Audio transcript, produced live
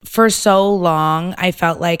for so long, I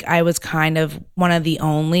felt like I was kind of one of the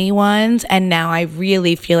only ones. And now I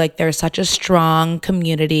really feel like there's such a strong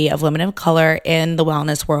community of women of color in the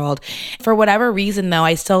wellness world. For whatever reason, though,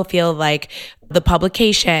 I still feel like the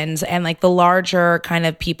publications and like the larger kind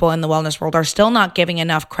of people in the wellness world are still not giving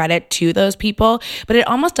enough credit to those people. But it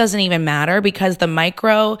almost doesn't even matter because the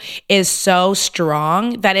micro is so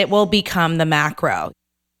strong that it will become the macro.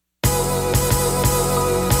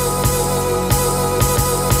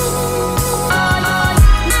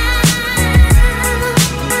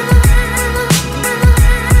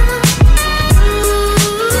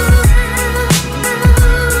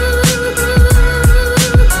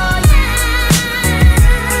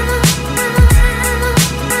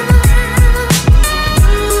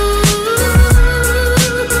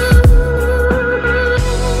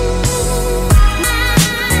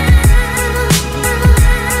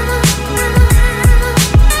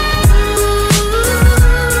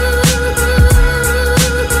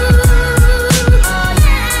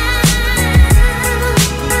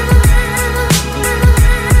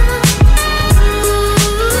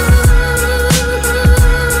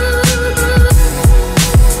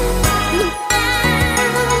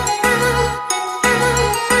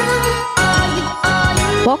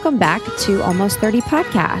 Welcome back to Almost 30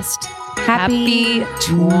 Podcast. Happy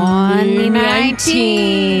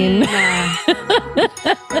 2019.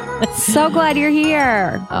 So glad you're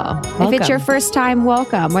here. If it's your first time,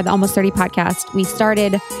 welcome. We're the Almost 30 Podcast. We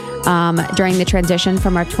started during the transition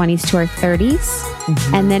from our 20s to our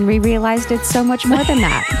 30s. And then we realized it's so much more than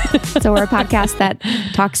that. So we're a podcast that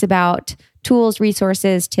talks about tools,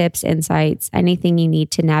 resources, tips, insights, anything you need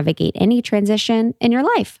to navigate any transition in your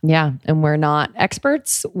life. Yeah. And we're not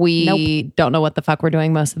experts. We don't know what the fuck we're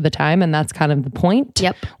doing most of the time. And that's kind of the point.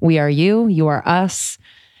 Yep. We are you are us.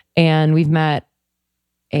 And we've met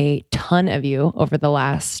a ton of you over the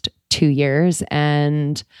last 2 years.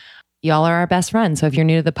 And y'all are our best friends. So if you're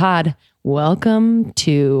new to the pod, welcome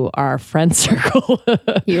to our friend circle.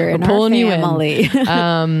 You're in our family.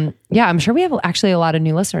 Yeah, I'm sure we have actually a lot of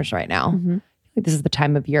new listeners right now. I think this is the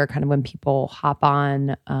time of year kind of when people hop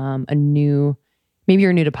on maybe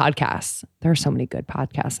you're new to podcasts. There are so many good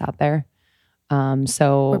podcasts out there.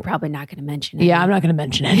 So we're probably not going to mention it. Yeah, I'm not going to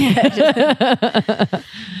mention it.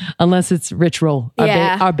 Unless it's Rich Roll,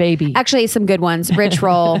 our baby. Actually, some good ones. Rich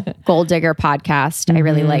Roll, Gold Digger podcast. I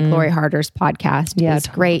really like Lori Harder's podcast. Yeah, it's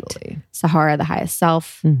great. Sahara, the Highest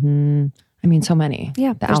Self. I mean, so many.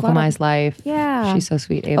 Yeah. The Alchemized Life. Yeah. She's so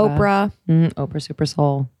sweet. Ava. Oprah. Oprah Super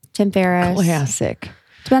Soul. Tim Ferriss. Classic.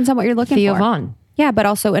 Depends on what you're looking Theo for. Vaughn. Yeah, but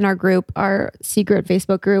also in our group, our secret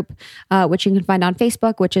Facebook group, which you can find on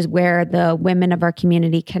Facebook, which is where the women of our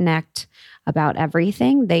community connect about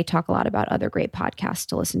everything. They talk a lot about other great podcasts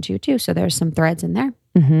to listen to too. So there's some threads in there.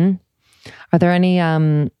 Are there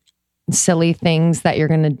any silly things that you're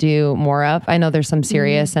going to do more of? I know there's some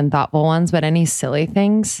serious and thoughtful ones, but any silly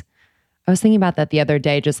things? I was thinking about that the other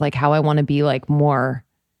day, just like how I want to be like more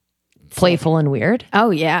playful and weird.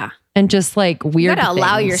 Oh, yeah. And just like weird You gotta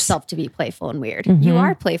allow things. yourself to be playful and weird. You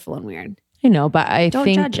are playful and weird. I know, but I Don't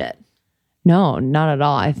think... judge it. No, not at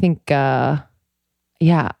all. I think, yeah.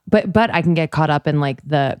 But I can get caught up in like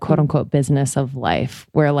the quote unquote business of life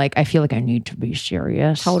where like, I feel like I need to be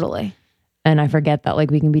serious. Totally. And I forget that like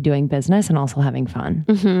we can be doing business and also having fun.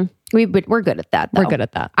 We're good at that, though. We're good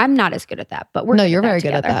at that. I'm not as good at that, but we're No, good you're at very that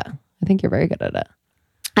good at together. that. I think you're very good at it.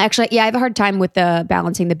 Actually, yeah, I have a hard time with the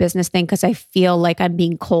balancing the business thing because I feel like I'm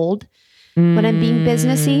being cold when I'm being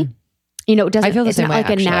businessy. You know, it doesn't. I feel the it's same not way,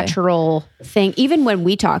 like actually. a natural thing. Even when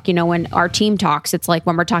we talk, you know, when our team talks, it's like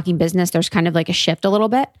when we're talking business, there's kind of like a shift a little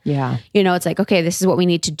bit. Yeah. You know, it's like, okay, this is what we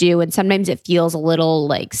need to do, and sometimes it feels a little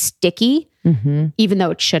like sticky, even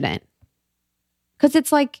though it shouldn't. Because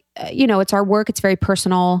it's like, you know, it's our work. It's very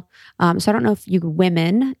personal. So I don't know if you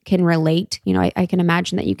women can relate. You know, I can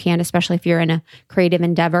imagine that you can, especially if you're in a creative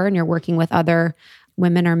endeavor and you're working with other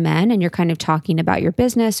women or men and you're kind of talking about your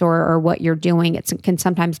business or what you're doing. It can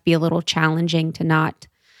sometimes be a little challenging to not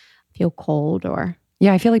feel cold or...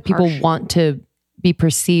 Yeah, I feel like people harsh. want to be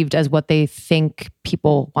perceived as what they think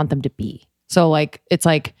people want them to be. So like, it's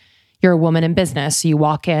like you're a woman in business. So you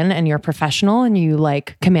walk in and you're professional and you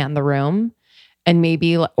like command the room. And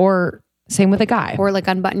maybe, or same with a guy. Or like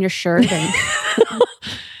unbutton your shirt and...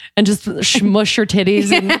 And just smush your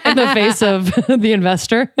titties in the face of the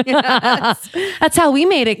investor. Yes. That's how we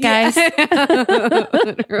made it, guys.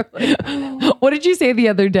 What did you say the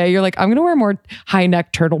other day? You're like, I'm going to wear more high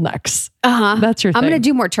neck turtlenecks. That's your thing. I'm going to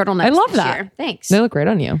do more turtlenecks I love this that. year. Thanks. They look great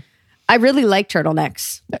on you. I really like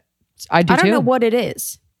turtlenecks. I do I don't too. know what it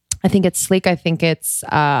is. I think it's sleek. I think it's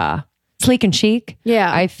sleek and chic.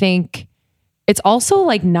 Yeah. I think it's also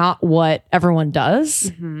like not what everyone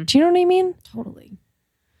does. Do you know what I mean? Totally.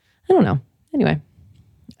 I don't know. Anyway.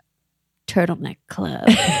 Turtleneck Club.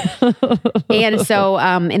 And so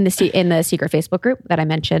in the secret Facebook group that I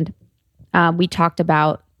mentioned, we talked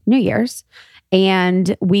about New Year's,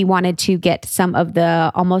 and we wanted to get some of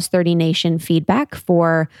the Almost 30 Nation feedback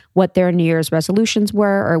for what their New Year's resolutions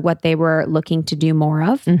were or what they were looking to do more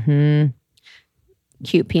of.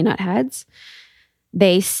 Cute peanut heads.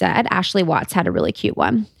 They said Ashley Watts had a really cute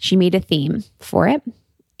one. She made a theme for it,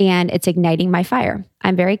 and it's igniting my fire.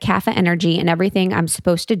 I'm very Kapha energy, and everything I'm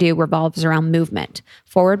supposed to do revolves around movement,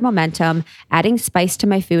 forward momentum, adding spice to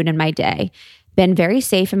my food and my day. Been very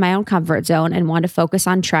safe in my own comfort zone and want to focus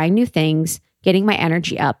on trying new things, getting my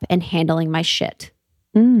energy up, and handling my shit.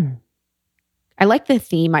 I like the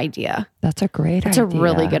theme idea. That's a great That's idea. a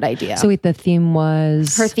really good idea. So wait, the theme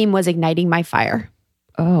was... Her theme was igniting my fire.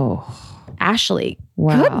 Oh. Ashley,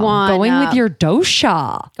 Wow. good one. Going with your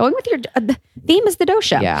dosha. Going with your... the theme is the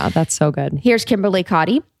dosha. Yeah, that's so good. Here's Kimberly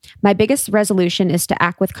Cotty. My biggest resolution is to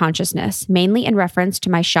act with consciousness, mainly in reference to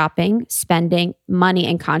my shopping, spending, money,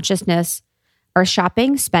 and consciousness, or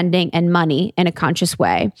shopping, spending, and money in a conscious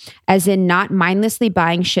way, as in not mindlessly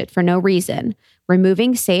buying shit for no reason,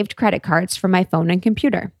 removing saved credit cards from my phone and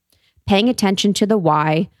computer, paying attention to the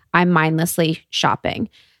why I'm mindlessly shopping,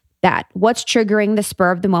 that what's triggering the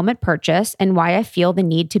spur of the moment purchase and why I feel the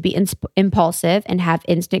need to be impulsive and have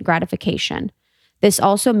instant gratification. This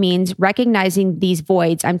also means recognizing these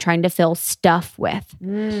voids I'm trying to fill stuff with.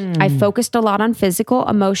 I've focused a lot on physical,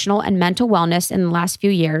 emotional, and mental wellness in the last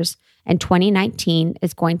few years, and 2019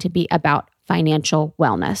 is going to be about financial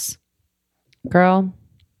wellness. Girl,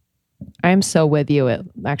 I'm so with you. It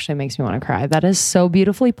actually makes me want to cry. That is so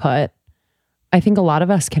beautifully put. I think a lot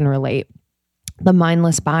of us can relate. The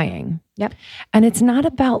mindless buying. Yep. And it's not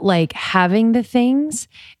about like having the things.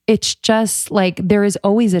 It's just like there is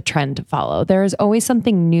always a trend to follow. There is always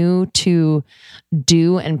something new to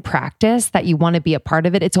do and practice that you want to be a part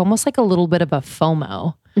of it. It's almost like a little bit of a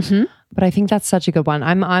FOMO. But I think that's such a good one.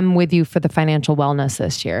 I'm with you for the financial wellness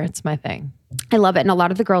this year. It's my thing. I love it. And a lot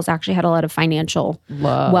of the girls actually had a lot of financial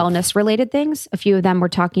wellness related things. A few of them were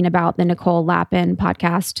talking about the Nicole Lapin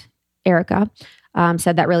podcast. Erica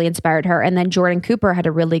said that really inspired her. And then Jordan Cooper had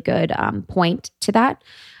a really good point to that.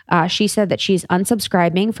 She said that she's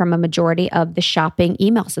unsubscribing from a majority of the shopping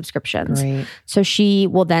email subscriptions. Great. So she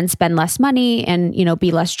will then spend less money and,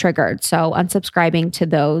 be less triggered. So unsubscribing to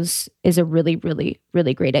those is a really, really,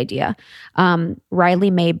 really great idea.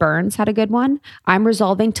 Riley Mae Burns had a good one. I'm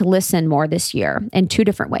resolving to listen more this year in two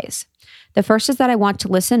different ways. The first is that I want to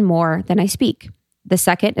listen more than I speak. The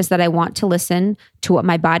second is that I want to listen to what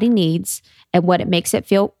my body needs and what makes it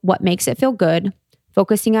feel good,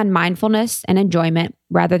 focusing on mindfulness and enjoyment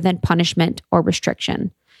rather than punishment or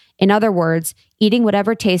restriction. In other words, eating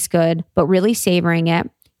whatever tastes good, but really savoring it,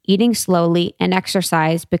 eating slowly, and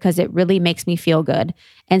exercise because it really makes me feel good,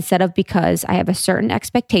 instead of because I have a certain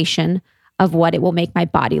expectation of what it will make my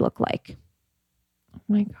body look like. Oh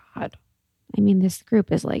my God. I mean, this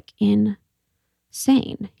group is like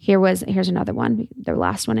insane. Here's another one, the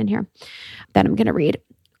last one in here that I'm going to read.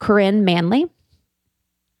 Corinne Manley.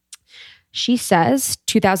 She says,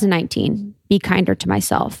 2019, be kinder to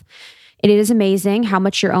myself. It is amazing how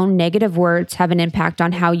much your own negative words have an impact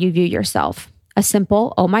on how you view yourself. A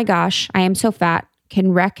simple, oh my gosh, I am so fat,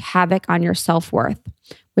 can wreak havoc on your self-worth,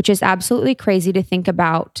 which is absolutely crazy to think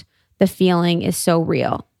about. The feeling is so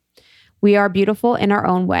real. We are beautiful in our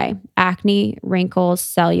own way. Acne, wrinkles,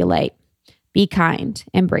 cellulite. Be kind.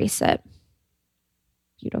 Embrace it.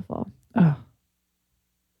 Beautiful. Oh.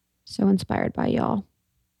 So inspired by y'all.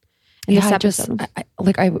 And Yeah, this episode.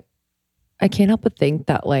 I can't help but think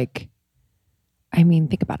that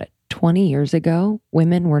think about it. 20 years ago,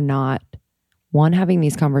 women were not, one, having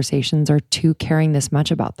these conversations, or two, caring this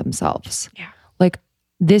much about themselves. Yeah. Like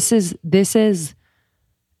this is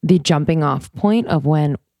the jumping off point of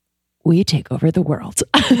when we take over the world.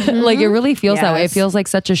 Like it really feels that way. It feels like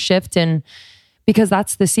such a shift, and because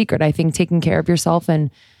that's the secret. I think taking care of yourself and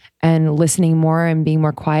listening more and being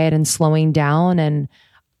more quiet and slowing down and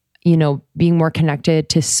being more connected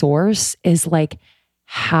to source is like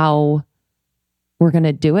how we're going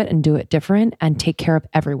to do it and do it different and take care of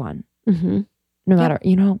everyone. No matter,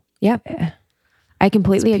 Yep. I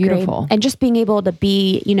completely agree. Beautiful. And just being able to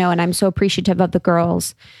be, and I'm so appreciative of the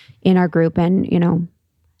girls in our group and,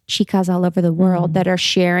 chicas all over the world that are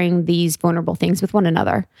sharing these vulnerable things with one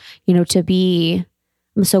another, to be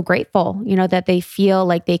I'm so grateful, that they feel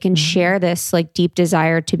like they can share this like deep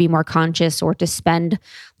desire to be more conscious or to spend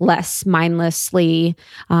less mindlessly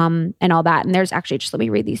and all that. And there's actually, just let me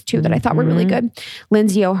read these two that I thought were really good.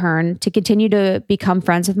 Lindsay O'Hearn, to continue to become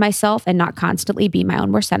friends with myself and not constantly be my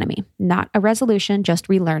own worst enemy. Not a resolution, just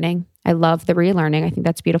relearning. I love the relearning. I think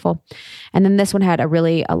that's beautiful. And then this one had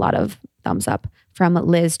a lot of thumbs up from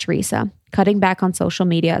Liz Teresa. Cutting back on social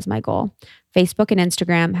media is my goal. Facebook and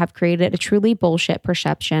Instagram have created a truly bullshit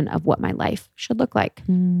perception of what my life should look like.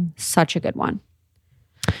 Such a good one.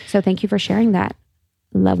 So thank you for sharing that,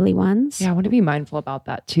 lovely ones. Yeah, I want to be mindful about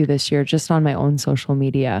that too this year, just on my own social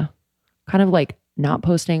media. Kind of like not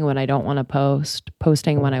posting when I don't want to post,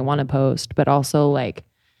 posting when I want to post, but also like,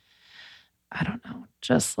 I don't know,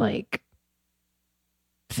 just like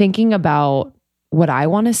thinking about what I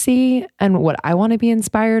want to see and what I want to be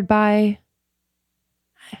inspired by.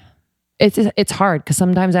 It's hard because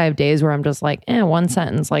sometimes I have days where I'm just like, one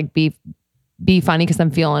sentence, like be funny because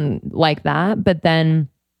I'm feeling like that. But then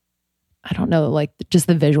I don't know, like just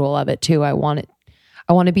the visual of it too. I want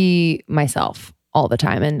to be myself all the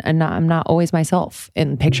time, and I'm not always myself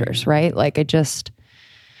in pictures, right? Like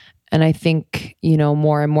and I think,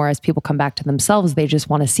 more and more as people come back to themselves, they just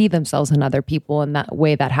want to see themselves in other people. And that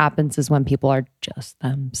way that happens is when people are just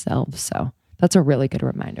themselves. So that's a really good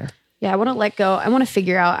reminder. Yeah, I want to let go. I want to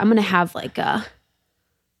figure out, I'm going to have like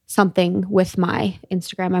something with my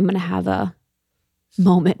Instagram. I'm going to have a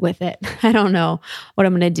moment with it. I don't know what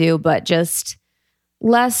I'm going to do, but just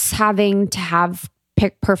less having to have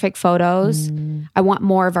perfect photos. I want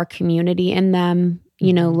more of our community in them,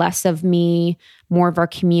 less of me, more of our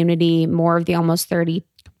community, more of the almost 30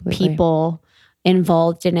 people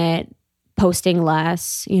involved in it, posting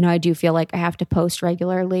less. I do feel like I have to post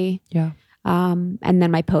regularly. Yeah. And then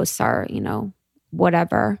my posts are,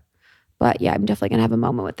 whatever. But yeah, I'm definitely going to have a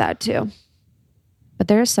moment with that too. But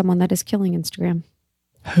there is someone that is killing Instagram.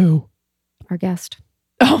 Who? Our guest.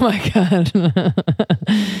 Oh my God.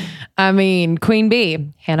 I mean, Queen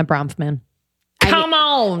Bee, Hannah Bronfman. Come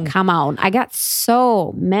on. I got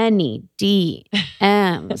so many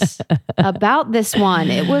DMs about this one.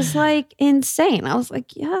 It was like insane. I was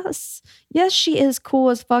like, yes, she is cool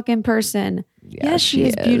as fucking person. Yes, she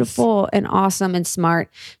is beautiful and awesome and smart.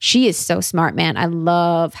 She is so smart, man. I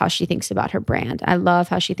love how she thinks about her brand. I love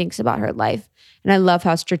how she thinks about her life. And I love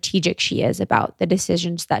how strategic she is about the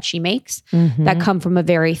decisions that she makes that come from a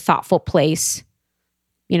very thoughtful place,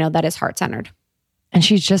 that is heart-centered. And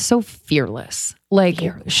she's just so fearless.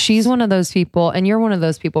 She's one of those people, and you're one of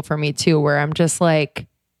those people for me too, where I'm just like,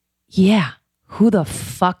 yeah, who the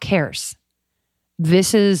fuck cares?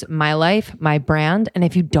 This is my life, my brand. And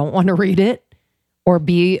if you don't want to read it or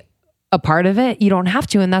be a part of it, you don't have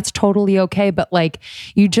to. And that's totally okay. But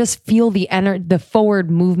you just feel the forward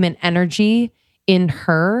movement energy in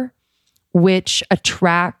her, which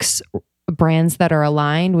attracts brands that are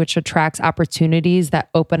aligned, which attracts opportunities that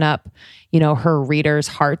open up, her readers'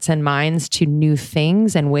 hearts and minds to new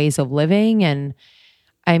things and ways of living. And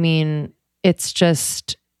I mean, it's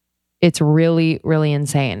really, really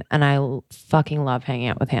insane. And I fucking love hanging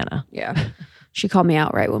out with Hannah. Yeah. She called me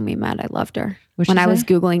out right when we met. I loved her. When I was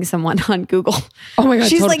Googling someone on Google. Oh my God.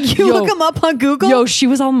 She's like, look them up on Google? Yo, she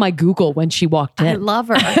was on my Google when she walked in. I love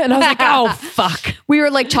her. And I was like, oh, fuck. We were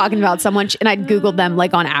talking about someone and I'd Googled them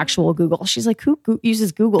on actual Google. She's like, who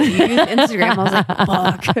uses Google? You use Instagram. I was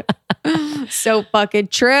like, fuck. So fucking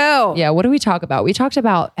true. Yeah. What do we talk about? We talked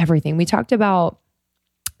about everything. We talked about,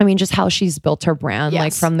 just how she's built her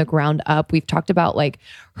brand, from the ground up. We've talked about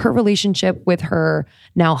her relationship with her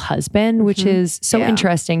now husband, which is so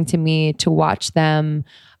interesting to me to watch them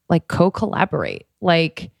co-collaborate.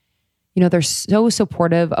 They're so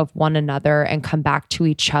supportive of one another and come back to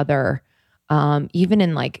each other, even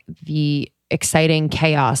in the exciting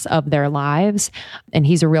chaos of their lives. And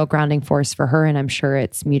he's a real grounding force for her. And I'm sure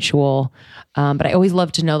it's mutual. But I always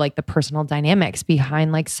love to know the personal dynamics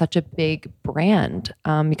behind such a big brand,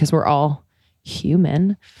 because we're all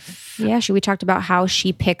human. Yeah. We talked about how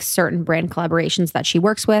she picks certain brand collaborations that she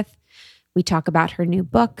works with. We talk about her new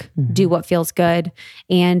book, Do What Feels Good.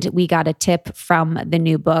 And we got a tip from the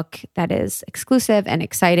new book that is exclusive and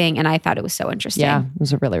exciting. And I thought it was so interesting. Yeah, it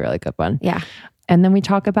was a really, really good one. Yeah. And then we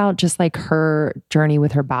talk about just her journey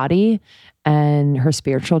with her body and her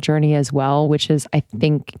spiritual journey as well, which is, I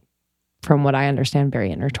think, from what I understand,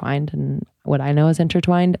 very intertwined and what I know is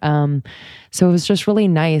intertwined. So it was just really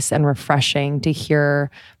nice and refreshing to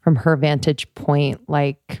hear from her vantage point,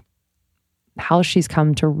 how she's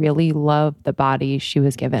come to really love the body she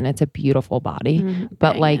was given. It's a beautiful body,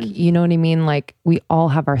 but you know what I mean? We all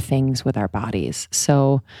have our things with our bodies.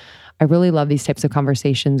 So I really love these types of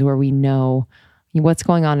conversations where we know, what's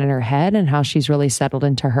going on in her head and how she's really settled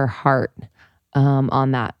into her heart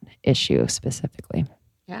on that issue specifically.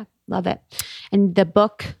 Yeah, love it. And the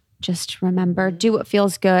book, just remember, do what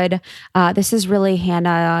feels good. This is really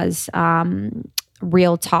Hannah's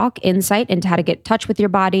real talk insight into how to get in touch with your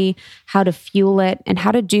body, how to fuel it, and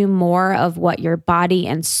how to do more of what your body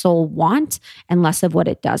and soul want and less of what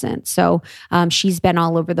it doesn't. So she's been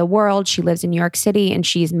all over the world. She lives in New York City, and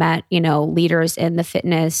she's met, leaders in the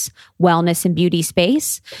fitness, wellness, and beauty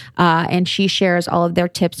space. And she shares all of their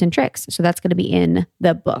tips and tricks. So that's going to be in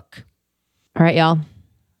the book. All right, y'all.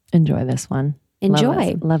 Enjoy this one.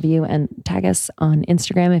 Enjoy. Love you. And tag us on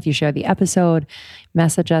Instagram if you share the episode.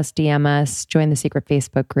 Message us, DM us, join the secret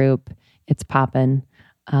Facebook group. It's poppin'.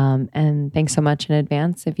 And thanks so much in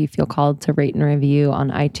advance. If you feel called to rate and review on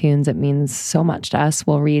iTunes, it means so much to us.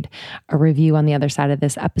 We'll read a review on the other side of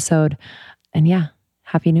this episode. And yeah,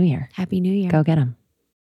 Happy New Year. Happy New Year. Go get them.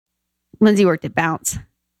 Lindsay worked at Bounce.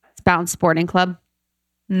 It's Bounce Sporting Club.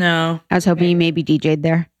 No. I was hoping you maybe DJ'd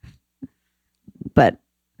there. But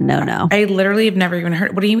no. I literally have never even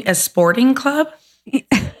heard. What do you mean? A sporting club?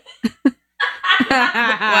 What?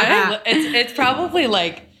 It's probably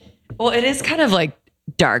like, well, it is kind of like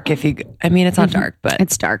dark it's not dark, but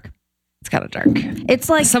It's dark. it's kind of dark. It's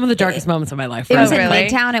like Some of the darkest moments of my life. it was in really?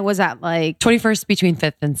 Midtown. It was at like 21st between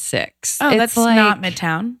 5th and 6th. Oh, that's not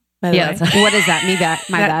Midtown. By the way. that's what is that?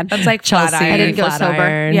 My bad. That's like Chelsea. Flatiron. I didn't go sober.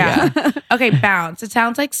 Flatiron. Yeah. Okay, Bounce. It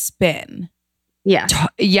sounds like spin. Yeah.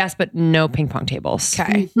 Yes, but no ping pong tables.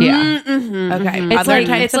 Okay. Yeah. Okay. It's Other like-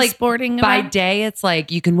 types it's of like sporting By events? day, it's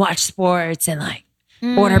like you can watch sports and like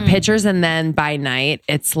order pictures, and then by night,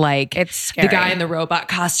 it's like It's scary. the guy in the robot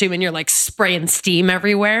costume, and you're like spraying steam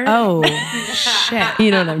everywhere. Oh, shit. You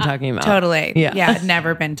know what I'm talking about? Totally. Yeah. Yeah.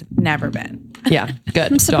 Never been. Yeah,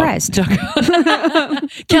 good. I'm surprised.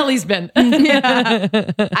 Kelly's been.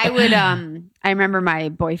 I would I remember my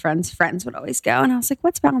boyfriend's friends would always go, and I was like,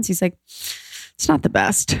 "What's Bounce?" He's like, "It's not the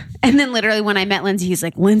best." And then literally when I met Lindsay, he's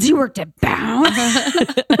like, "Lindsay worked at Bounce."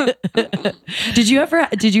 Did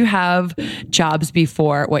you have jobs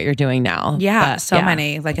before what you're doing now? Yeah. But, So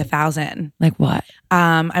many, like 1,000. Like what?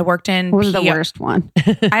 I worked in. What was the PR worst one?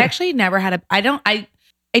 I actually never had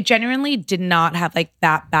I genuinely did not have like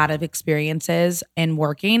that bad of experiences in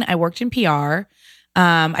working. I worked in PR.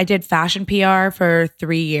 I did fashion PR for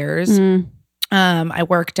 3 years. I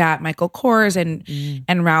worked at Michael Kors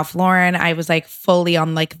and Ralph Lauren. I was like fully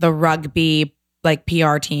on like the rugby like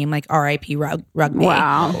PR team, like RIP rugby.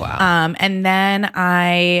 Wow. And then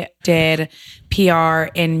I did PR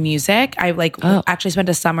in music. I actually spent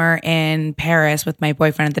a summer in Paris with my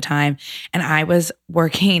boyfriend at the time, and I was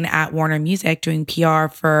working at Warner Music doing PR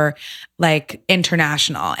for like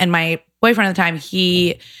international. And my boyfriend at the time,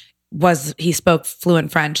 he spoke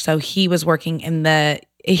fluent French, so he was working in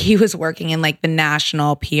like the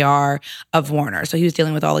national PR of Warner. So he was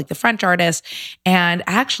dealing with all like the French artists. And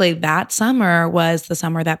actually that summer was the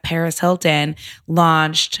summer that Paris Hilton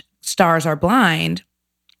launched Stars Are Blind.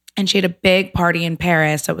 And she had a big party in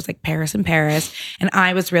Paris. So it was like Paris in Paris. And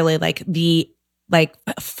I was really like the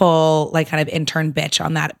full like kind of intern bitch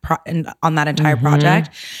on that entire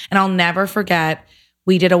project. And I'll never forget,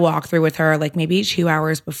 we did a walkthrough with her like maybe 2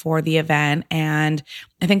 hours before the event. And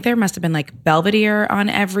I think there must have been like Belvedere on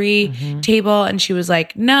every table. And she was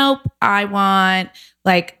like, nope, I want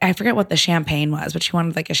like, I forget what the champagne was, but she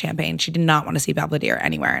wanted like a champagne. She did not want to see Belvedere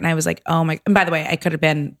anywhere. And I was like, oh my, and by the way, I could have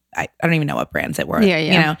been, I don't even know what brands it were. Yeah.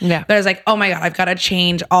 You know? Yeah. But I was like, oh my God, I've got to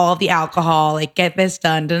change all of the alcohol, like get this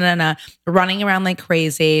done, running around like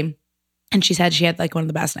crazy. And she said she had like one of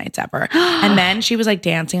the best nights ever. And then she was like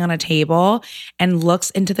dancing on a table and looks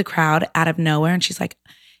into the crowd out of nowhere. And she's like,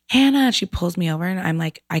 Hannah, she pulls me over and I'm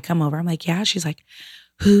like, I come over. I'm like, yeah. She's like,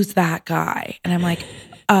 who's that guy? And I'm like,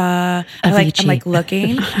 I'm like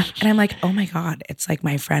looking and I'm like, oh my God, it's like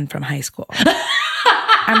my friend from high school.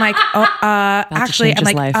 I'm like, actually, I'm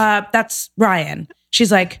like, that's Ryan.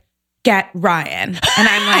 She's like, get Ryan. And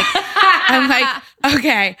I'm like,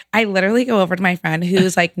 okay. I literally go over to my friend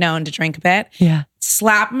who's like known to drink a bit. Yeah.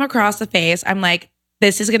 Slap him across the face. I'm like,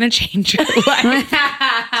 this is going to change your life.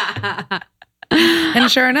 And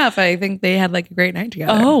sure enough, I think they had like a great night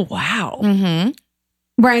together. Oh, wow. Mm-hmm.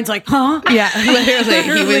 Brian's like, huh? Yeah,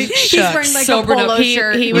 literally. He was He's shook. wearing like Sobered a up. polo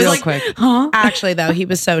shirt. He was Real like, quick. huh? actually though, he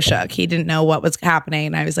was so shook. He didn't know what was happening.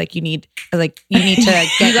 And I was like, you need to get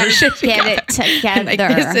your shit Get together. it together.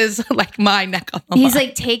 Like, this is like my neck on the He's line.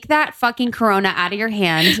 like, take that fucking Corona out of your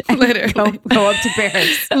hand and Literally. go up to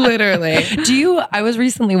Paris. Literally. I was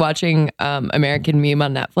recently watching American Meme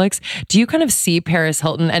on Netflix. Do you kind of see Paris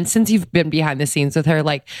Hilton? And since you've been behind the scenes with her,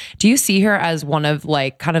 like, do you see her as one of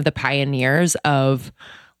like kind of the pioneers of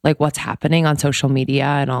like what's happening on social media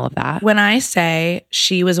and all of that? When I say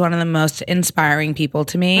she was one of the most inspiring people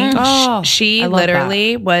to me, she I love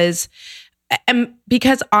literally was. And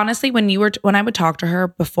because honestly, when I would talk to her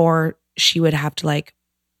before she would have to like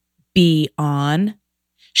be on,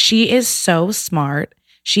 she is so smart.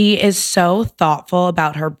 She is so thoughtful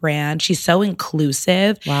about her brand. She's so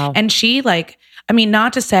inclusive. Wow. And she like, I mean,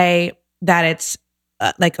 not to say that it's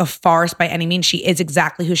like a farce by any means. She is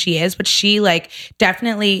exactly who she is, but she like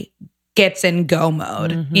definitely gets in go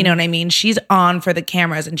mode. You know what I mean? She's on for the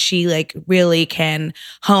cameras and she like really can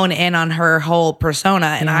hone in on her whole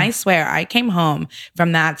persona. And I swear I came home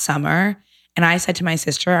from that summer and I said to my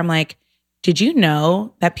sister, I'm like, did you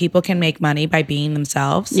know that people can make money by being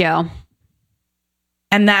themselves? Yeah.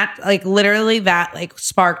 And that like literally that like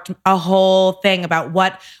sparked a whole thing about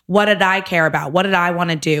what did I care about? What did I want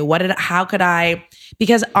to do? How could I,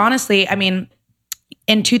 because honestly, I mean,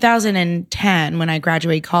 in 2010, when I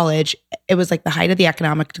graduated college, it was like the height of the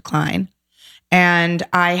economic decline. And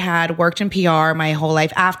I had worked in PR my whole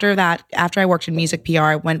life. After that, after I worked in music PR,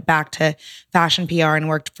 I went back to fashion PR and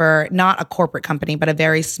worked for not a corporate company, but a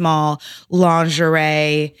very small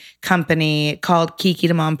lingerie company called Kiki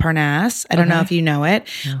de Montparnasse. I don't know if you know it.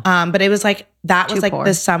 But it was like, that was like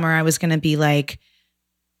the summer I was going to be like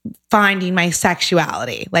finding my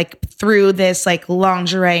sexuality, like through this like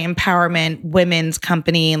lingerie empowerment women's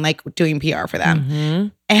company and like doing PR for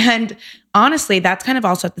them. And honestly, that's kind of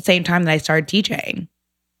also at the same time that I started DJing.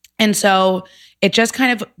 And so it just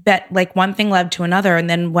kind of bet like one thing led to another. And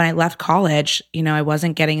then when I left college, you know, I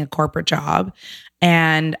wasn't getting a corporate job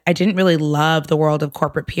and I didn't really love the world of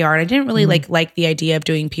corporate PR. And I didn't really like the idea of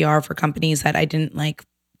doing PR for companies that I didn't like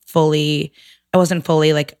I wasn't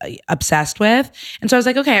fully like obsessed with. And so I was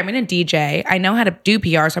like, okay, I'm going to DJ. I know how to do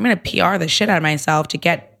PR. So I'm going to PR the shit out of myself to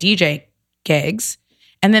get DJ gigs.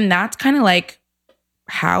 And then that's kind of like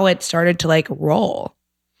how it started to like roll.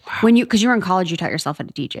 When because you were in college, you taught yourself how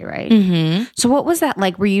to DJ, right? So what was that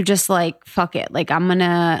like? Were you just like, fuck it, like I'm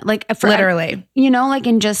gonna like literally, you know, like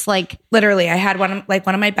and just like literally, I had one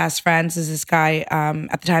of my best friends is this guy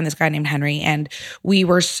at the time, this guy named Henry, and we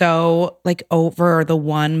were so like over the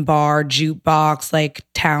one bar jukebox like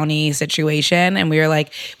towny situation, and we were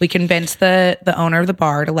like, we convinced the owner of the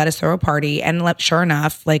bar to let us throw a party, and sure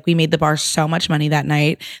enough, like we made the bar so much money that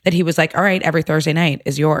night that he was like, all right, every Thursday night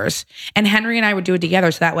is yours, and Henry and I would do it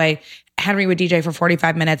together, so that way Henry would DJ for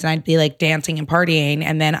 45 minutes and I'd be like dancing and partying,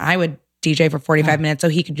 and then I would DJ for 45 minutes so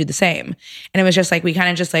he could do the same. And it was just like we kind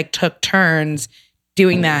of just like took turns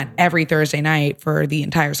doing that every Thursday night for the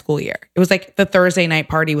entire school year. It was like the Thursday night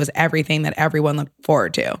party was everything that everyone looked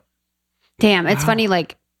forward to. Damn, it's funny,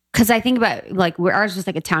 like, because I think about like where ours was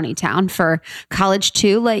like a towny town for college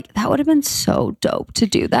too. Like that would have been so dope to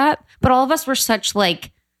do that. But all of us were such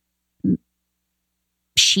like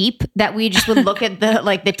sheep that we just would look at the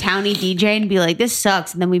like the towny DJ and be like, this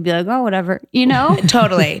sucks. And then we'd be like, oh, whatever, you know?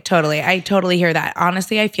 Totally. I totally hear that.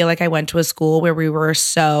 Honestly, I feel like I went to a school where we were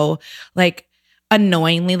so like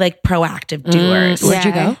annoyingly like proactive doers. Where'd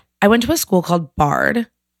you go? I went to a school called Bard.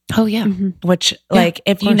 Oh yeah. Which like,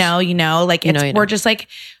 if you know, you know, like we're just like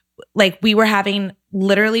we were having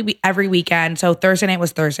literally every weekend. So Thursday night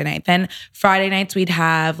was Thursday night. Then Friday nights we'd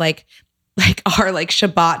have like our like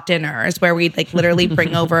Shabbat dinners where we'd like literally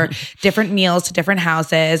bring over different meals to different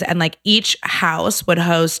houses, and like each house would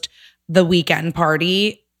host the weekend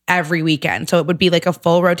party every weekend. So it would be like a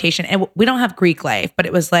full rotation. And we don't have Greek life, but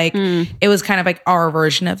it was like it was kind of like our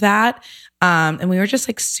version of that. And we were just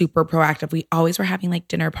like super proactive. We always were having like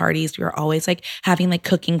dinner parties. We were always like having like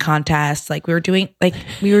cooking contests. Like we were doing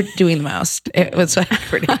the most. It was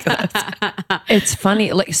like ridiculous. It's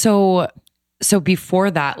funny. Like so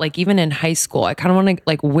before that, like even in high school, I kind of want to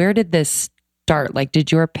like, where did this start? Like,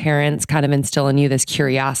 did your parents kind of instill in you this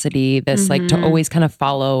curiosity, this like to always kind of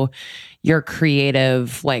follow your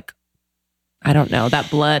creative, like, I don't know,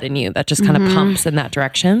 that blood in you that just kind of pumps in that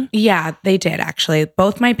direction? Yeah, they did actually.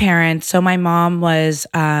 Both my parents. So my mom was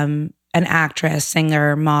an actress,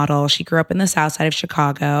 singer, model. She grew up in the South Side of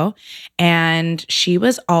Chicago, and she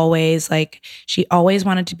was always like, she always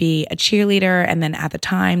wanted to be a cheerleader. And then at the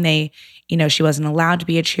time she wasn't allowed to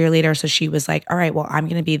be a cheerleader. So she was like, all right, well, I'm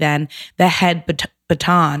going to be then the head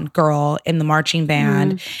baton girl in the marching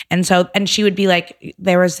band. And she would be like,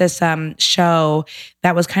 there was this show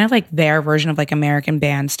that was kind of like their version of like American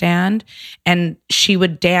Bandstand. And she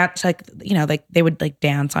would dance like, like they would like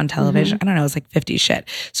dance on television. I don't know, it was like 50s shit.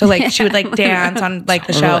 So like she would like dance on like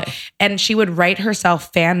the show, and she would write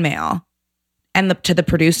herself fan mail to the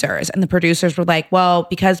producers, and the producers were like, well,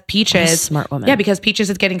 because Peaches, smart woman. Yeah, because Peaches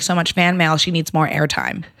is getting so much fan mail, she needs more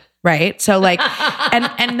airtime. Right. So like,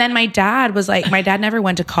 and then my dad was like, my dad never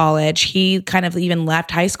went to college. He kind of even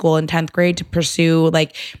left high school in 10th grade to pursue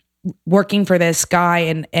like working for this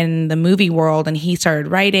guy in the movie world. And he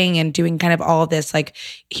started writing and doing kind of all of this. Like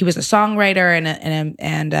he was a songwriter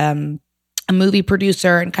and a movie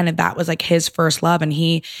producer, and kind of that was like his first love. And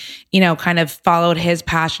he, kind of followed his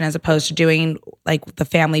passion as opposed to doing like the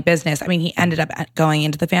family business. I mean, he ended up going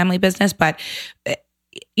into the family business, but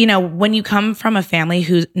when you come from a family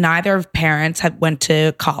who neither of parents have went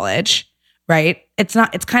to college, right? It's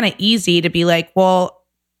kind of easy to be like, well,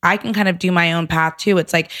 I can kind of do my own path too.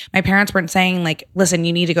 It's like my parents weren't saying like, listen,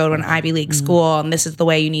 you need to go to an Ivy League school and this is the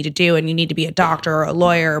way you need to do, and you need to be a doctor or a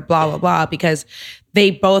lawyer or blah, blah, blah, because they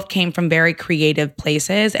both came from very creative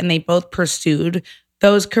places and they both pursued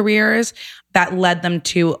those careers that led them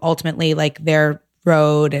to ultimately like their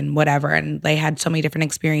road and whatever. And they had so many different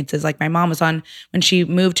experiences. Like my mom was when she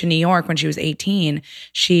moved to New York when she was 18,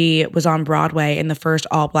 she was on Broadway in the first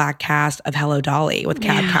all Black cast of Hello Dolly with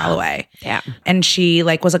Cab Calloway. Yeah. And she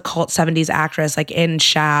like was a cult 70s actress like in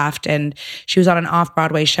Shaft, and she was on an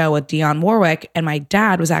off-Broadway show with Dionne Warwick. And my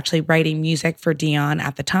dad was actually writing music for Dionne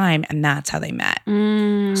at the time, and that's how they met.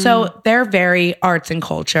 So they're very arts and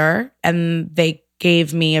culture, and they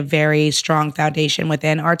gave me a very strong foundation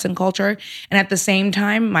within arts and culture. And at the same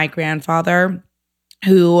time, my grandfather,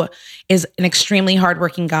 who is an extremely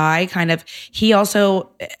hardworking guy, he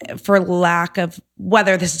also, for lack of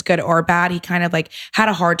whether this is good or bad, he kind of like had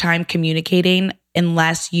a hard time communicating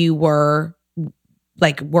unless you were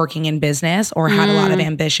like working in business or had a lot of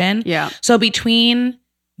ambition. Yeah. So between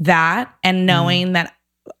that and knowing that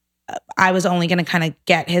I was only going to kind of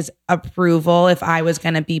get his approval if I was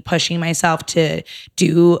going to be pushing myself to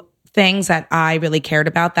do things that I really cared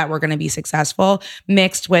about that were going to be successful,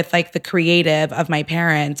 mixed with like the creative of my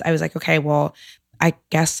parents. I was like, okay, well, I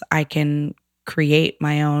guess I can create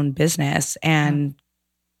my own business and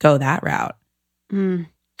go that route.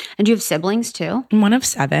 And do you have siblings too? I'm one of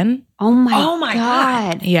 7. Oh my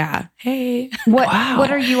God. Yeah. Hey. What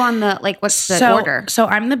are you on the, like, what's the order? So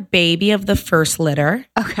I'm the baby of the first litter.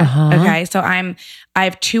 Okay. Okay. So I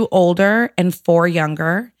have 2 older and 4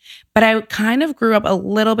 younger, but I kind of grew up a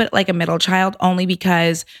little bit like a middle child only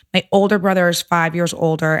because my older brother is 5 years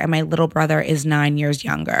older and my little brother is 9 years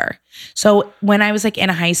younger. So when I was like in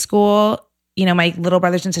high school, my little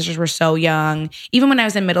brothers and sisters were so young. Even when I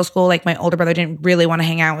was in middle school, like my older brother didn't really want to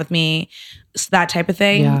hang out with me, that type of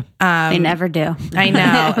thing. Yeah. They never do. I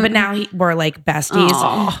know. But now we're like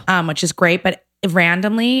besties, which is great. But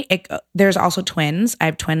randomly, there's also twins. I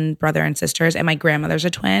have twin brother and sisters, and my grandmother's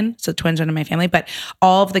a twin. So twins are in my family. But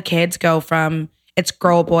all of the kids go from, it's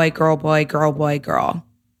girl, boy, girl, boy, girl, boy, girl,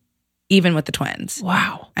 even with the twins.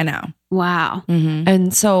 Wow. I know. Wow. Mm-hmm.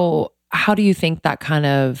 And so how do you think that kind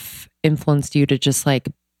of influenced you to just like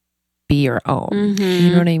be your own?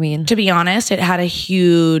 You know what I mean? To be honest, it had a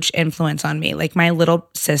huge influence on me. Like my little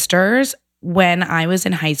sisters, when I was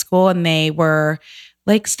in high school and they were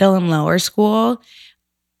like still in lower school,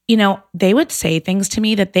 they would say things to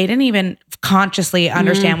me that they didn't even consciously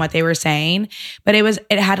understand what they were saying. But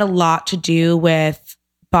it had a lot to do with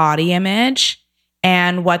body image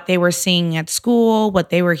and what they were seeing at school,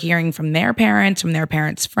 what they were hearing from their parents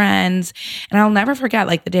friends. And I'll never forget,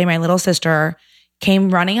 like the day my little sister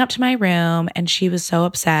came running up to my room and she was so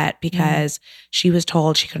upset because she was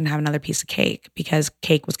told she couldn't have another piece of cake because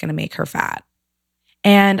cake was going to make her fat.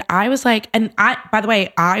 And I was like, by the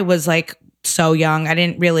way, I was like so young. I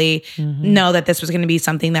didn't really know that this was going to be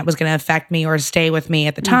something that was going to affect me or stay with me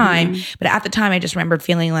at the time. But at the time, I just remembered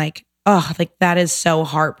feeling like, oh, like that is so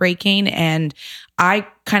heartbreaking. And I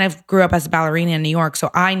kind of grew up as a ballerina in New York. So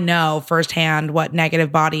I know firsthand what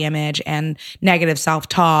negative body image and negative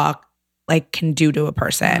self-talk like can do to a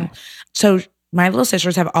person. So my little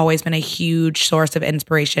sisters have always been a huge source of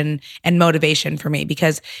inspiration and motivation for me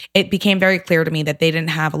because it became very clear to me that they didn't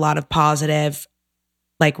have a lot of positive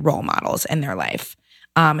like role models in their life.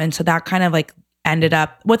 And so that kind of like ended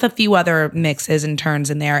up with a few other mixes and turns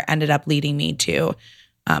in there, ended up leading me to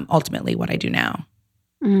ultimately what I do now.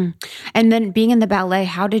 And then being in the ballet,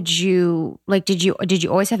 how did you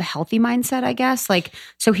always have a healthy mindset, I guess? Like,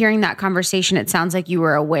 so hearing that conversation, it sounds like you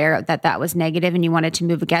were aware that was negative and you wanted to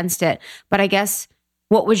move against it. But I guess,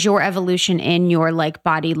 what was your evolution in your like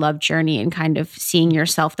body love journey and kind of seeing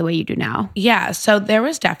yourself the way you do now? Yeah. So there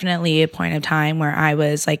was definitely a point of time where I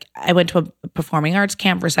went to a performing arts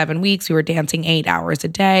camp for 7 weeks. We were dancing 8 hours a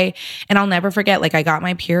day. And I'll never forget, like I got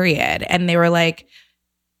my period and they were like,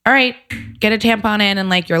 all right, get a tampon in and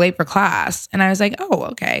like you're late for class. And I was like, oh,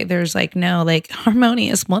 okay. There's like no like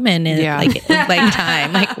harmonious woman in like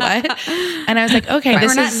time. Like what? And I was like, okay,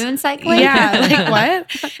 we're not moon cycling. Yeah, like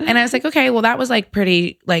what? And I was like, okay, well that was like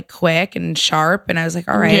pretty like quick and sharp. And I was like,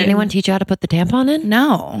 all right. Did anyone teach you how to put the tampon in?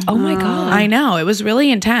 No. Oh my God. I know. It was really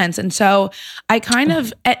intense. And so I kind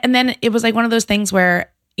of, and then it was like one of those things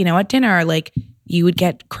where, you know, at dinner, like you would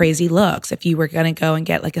get crazy looks if you were going to go and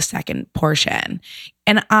get like a second portion.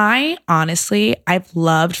 And I honestly, I've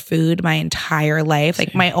loved food my entire life.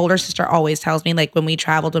 Like my older sister always tells me, like when we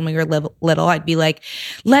traveled when we were little, I'd be like,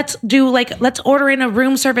 let's order in a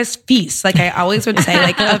room service feast. Like I always would say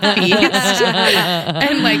like a feast.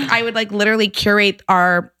 And like I would like literally curate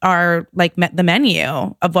our like the menu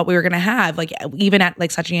of what we were going to have, like even at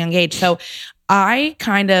like such a young age. So I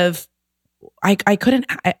kind of, I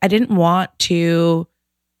didn't want to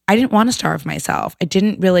starve myself. I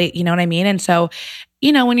didn't really, you know what I mean? And so,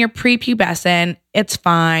 you know, when you're prepubescent, it's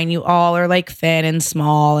fine. You all are like thin and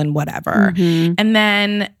small and whatever. Mm-hmm. And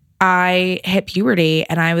then I hit puberty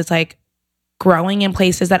and I was like growing in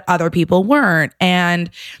places that other people weren't. And,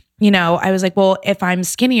 you know, I was like, well, if I'm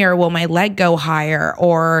skinnier, will my leg go higher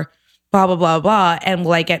or blah, blah, blah, blah. And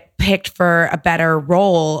will I get picked for a better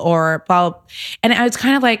role or blah. And I was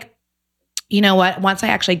kind of like, you know what? Once I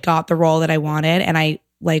actually got the role that I wanted and I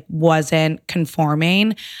like wasn't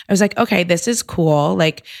conforming, I was like, okay, this is cool.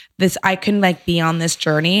 Like this, I can like be on this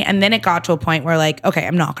journey. And then it got to a point where like, okay,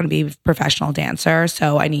 I'm not going to be a professional dancer.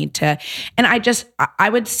 So I need to, and I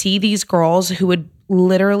would see these girls who would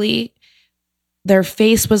literally, their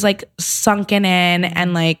face was like sunken in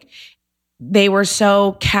and like, they were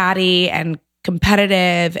so catty and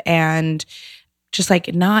competitive and just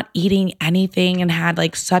like not eating anything and had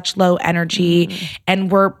like such low energy and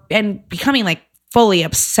becoming like fully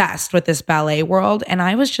obsessed with this ballet world. And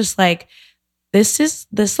I was just like, this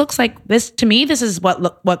looks like this to me, this is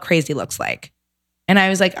what crazy looks like. And I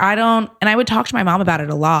was like, and I would talk to my mom about it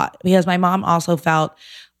a lot because my mom also felt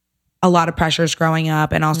a lot of pressures growing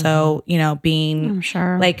up and also, you know, being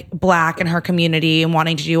like Black in her community and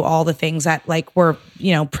wanting to do all the things that like were,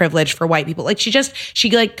 you know, privileged for white people. Like she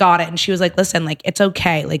like got it and she was like, listen, like it's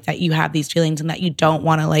okay. Like that you have these feelings and that you don't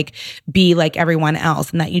want to like be like everyone else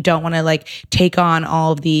and that you don't want to like take on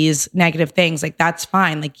all of these negative things. Like that's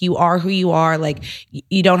fine. Like you are who you are. Like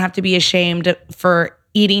you don't have to be ashamed for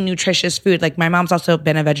eating nutritious food. Like my mom's also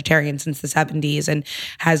been a vegetarian since the 70s and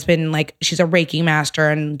has been like, she's a Reiki master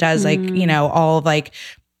and does like, you know, all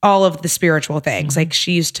of the spiritual things. Like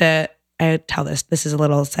she used to, I tell this is a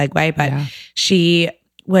little segue, but she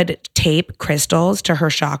would tape crystals to her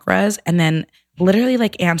chakras and then literally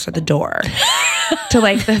like answer the door to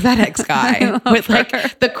like the FedEx guy with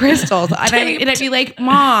like the crystals. And I'd be like,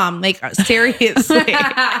 Mom, like seriously,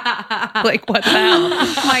 like what the hell?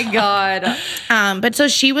 Oh my God. But so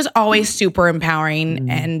she was always super empowering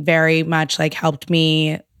and very much like helped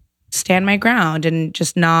me stand my ground and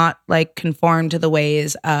just not like conform to the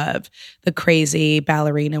ways of the crazy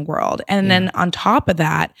ballerina world. And then on top of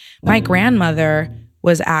that, my grandmother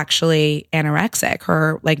was actually anorexic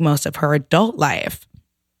her like most of her adult life.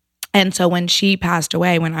 And so when she passed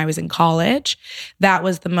away when I was in college, that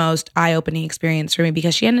was the most eye-opening experience for me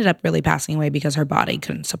because she ended up really passing away because her body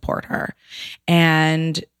couldn't support her.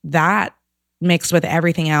 And that mixed with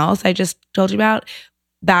everything else I just told you about,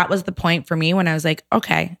 that was the point for me when I was like,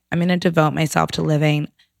 okay, I'm going to devote myself to living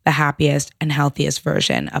the happiest and healthiest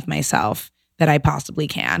version of myself that I possibly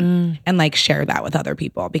can and like share that with other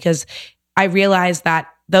people because I realized that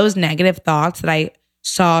those negative thoughts that I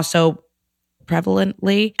saw so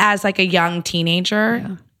prevalently as like a young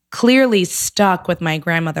teenager clearly stuck with my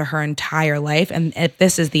grandmother her entire life. And if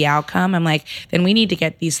this is the outcome, I'm like, then we need to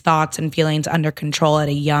get these thoughts and feelings under control at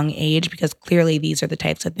a young age because clearly these are the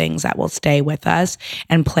types of things that will stay with us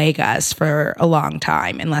and plague us for a long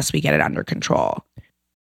time unless we get it under control.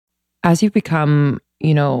 As you become,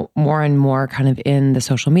 you know, more and more kind of in the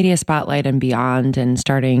social media spotlight and beyond and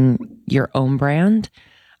starting your own brand,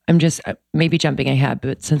 I'm just maybe jumping ahead,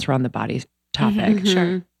 but since we're on the body topic,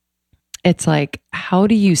 Sure. It's like, how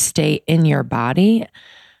do you stay in your body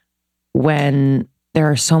when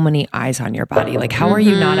there are so many eyes on your body? Like, how are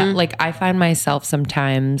you not, like, I find myself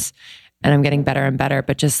sometimes, and I'm getting better and better,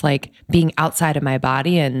 but just like being outside of my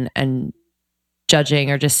body and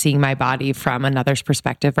judging or just seeing my body from another's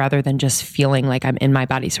perspective rather than just feeling like I'm in my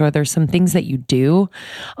body. So are there some things that you do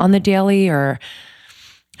on the daily or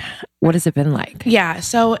what has it been like? Yeah.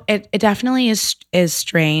 So it definitely is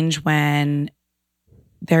strange when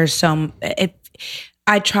there's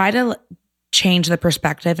I try to change the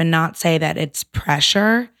perspective and not say that it's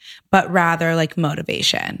pressure, but rather like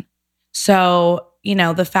motivation. So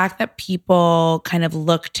the fact that people kind of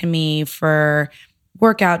look to me for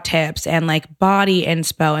workout tips and like body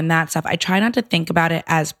inspo and that stuff, I try not to think about it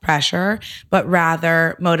as pressure, but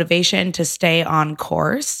rather motivation to stay on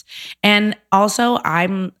course. And also,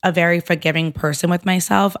 I'm a very forgiving person with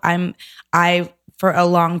myself. For a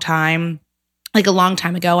long time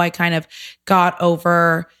ago, I kind of got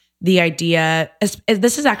over the idea.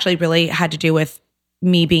 This has actually really had to do with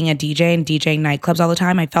me being a DJ and DJing nightclubs all the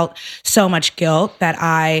time. I felt so much guilt that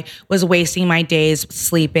I was wasting my days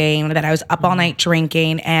sleeping, that I was up all night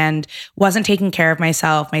drinking and wasn't taking care of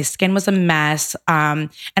myself. My skin was a mess. And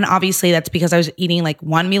obviously that's because I was eating like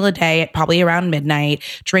one meal a day at probably around midnight,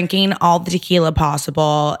 drinking all the tequila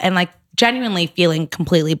possible, and like genuinely feeling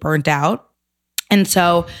completely burnt out. And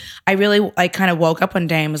so I really kind of woke up one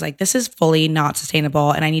day and was like, this is fully not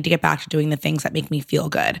sustainable and I need to get back to doing the things that make me feel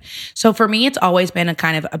good. So for me, it's always been a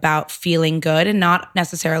kind of about feeling good and not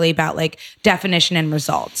necessarily about like definition and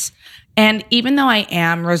results. And even though I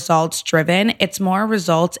am results driven, it's more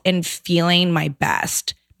results in feeling my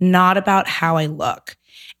best, not about how I look.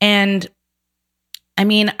 And I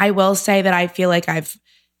mean, I will say that I feel like I've,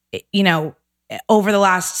 over the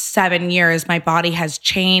last 7 years, my body has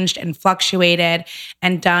changed and fluctuated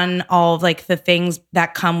and done all of like the things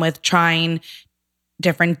that come with trying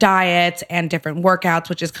different diets and different workouts,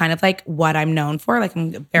 which is kind of like what I'm known for. Like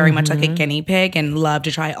I'm very much like a guinea pig and love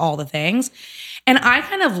to try all the things. And I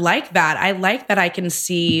kind of like that. I like that I can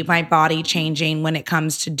see my body changing when it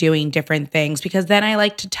comes to doing different things, because then I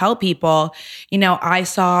like to tell people, I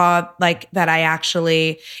saw like that I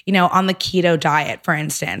actually, on the keto diet, for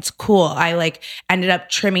instance, cool. I like ended up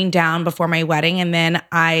trimming down before my wedding. And then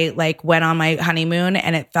I like went on my honeymoon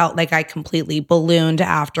and it felt like I completely ballooned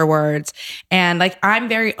afterwards. And like, I'm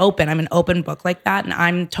very open. I'm an open book like that. And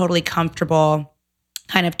I'm totally comfortable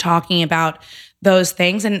kind of talking about those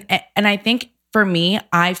things. And I think for me,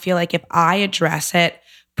 I feel like if I address it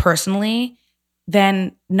personally,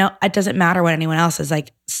 then no, it doesn't matter what anyone else is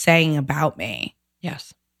like saying about me.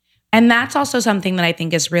 Yes. And that's also something that I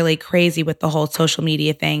think is really crazy with the whole social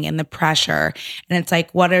media thing and the pressure. And it's like,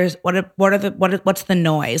 what's the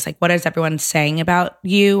noise? Like, what is everyone saying about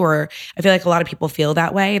you? Or I feel like a lot of people feel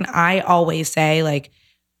that way. And I always say like,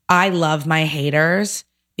 I love my haters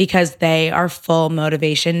because they are full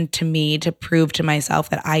motivation to me to prove to myself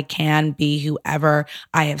that I can be whoever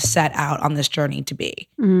I have set out on this journey to be.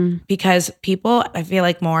 Because people, I feel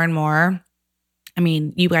like more and more, I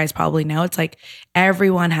mean, you guys probably know, it's like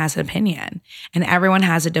everyone has an opinion and everyone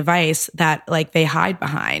has a device that like they hide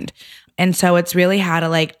behind. And so it's really how to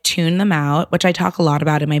like tune them out, which I talk a lot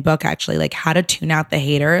about in my book, actually, like how to tune out the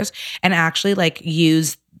haters and actually like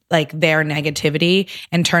use like their negativity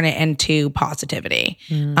and turn it into positivity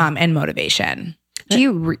and motivation. Do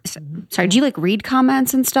you like read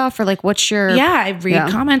comments and stuff, or like what's your? Yeah, I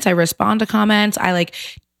read comments. I respond to comments. I like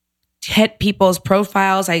hit people's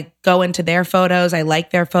profiles. I go into their photos. I like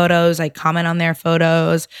their photos. I comment on their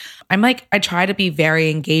photos. I try to be very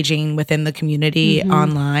engaging within the community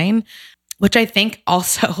online, which I think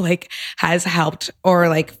also like has helped, or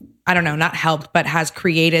like, I don't know, not helped, but has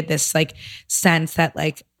created this like sense that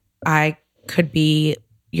like I could be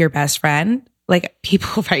your best friend. Like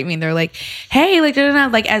people write me and they're like, hey, like,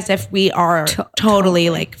 like as if we are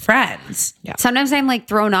totally like friends. Yeah. Sometimes I'm like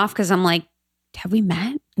thrown off because I'm like, have we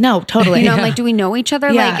met? No, totally. I'm like, do we know each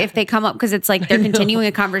other? Like if they come up, because it's like they're continuing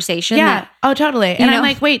a conversation. Yeah. Totally. And I'm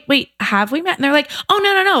like, wait, have we met? And they're like, oh,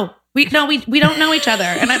 no. We don't know each other.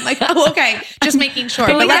 And I'm like, oh, okay. Just making sure.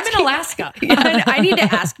 But like, I'm in Alaska. I need to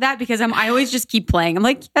ask that because I always just keep playing. I'm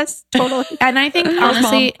like, yes, totally. And I think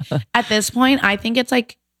honestly, at this point, I think it's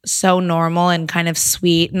like so normal and kind of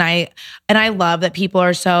sweet. And I love that people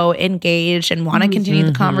are so engaged and want to continue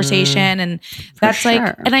the conversation. And that's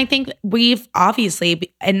like, and I think we've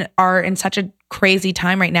obviously are in such a crazy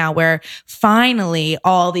time right now where finally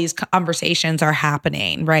all these conversations are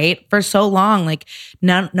happening, right? For so long, like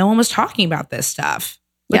no one was talking about this stuff,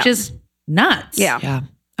 which is nuts. Yeah.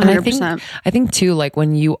 100%. And I think too, like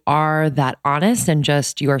when you are that honest and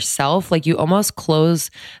just yourself, like you almost close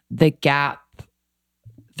the gap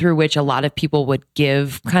through which a lot of people would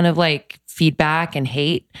give kind of like feedback and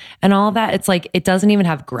hate and all of that. It's like, it doesn't even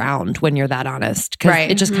have ground when you're that honest, because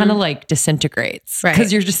it just kind of like disintegrates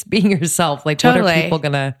because you're just being yourself. Like what are people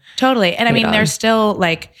gonna And I mean, there's still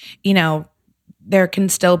like, there can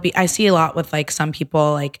still be, I see a lot with like some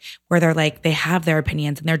people like where they're like, they have their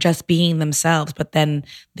opinions and they're just being themselves, but then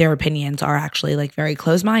their opinions are actually like very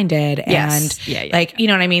closed-minded and like, you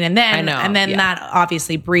know what I mean? And then, that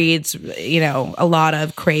obviously breeds, a lot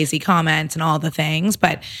of crazy comments and all the things.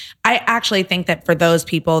 But I actually think that for those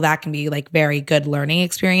people that can be like very good learning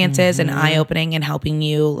experiences and eye-opening and helping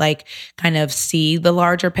you like kind of see the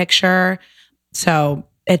larger picture. So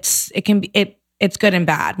it's good and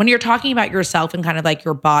bad. When you're talking about yourself and kind of like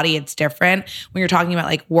your body, it's different. When you're talking about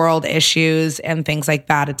like world issues and things like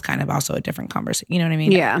that, it's kind of also a different conversation. You know what I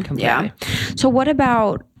mean? Yeah. Completely. Yeah. So what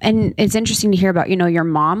about, and it's interesting to hear about, your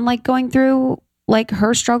mom like going through like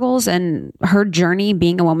her struggles and her journey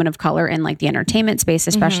being a woman of color in like the entertainment space,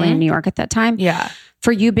 especially in New York at that time. Yeah.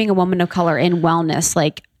 For you being a woman of color in wellness,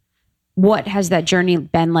 like what has that journey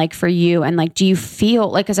been like for you? And like, do you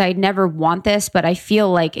feel like, cause I never want this, but I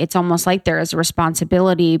feel like it's almost like there is a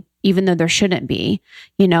responsibility, even though there shouldn't be,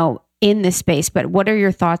 in this space. But what are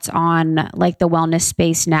your thoughts on like the wellness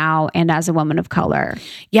space now and as a woman of color?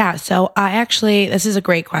 Yeah. So this is a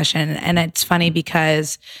great question. And it's funny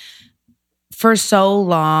because for so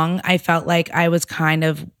long, I felt like I was kind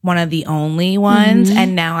of one of the only ones.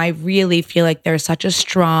 And now I really feel like there's such a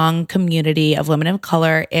strong community of women of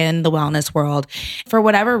color in the wellness world. For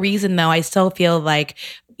whatever reason, though, I still feel like,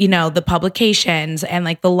 the publications and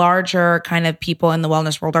like the larger kind of people in the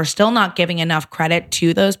wellness world are still not giving enough credit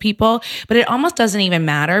to those people. But it almost doesn't even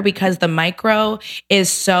matter because the micro is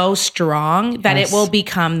so strong that it will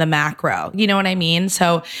become the macro. You know what I mean?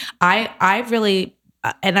 So I really...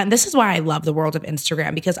 and this is why I love the world of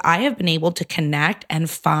Instagram, because I have been able to connect and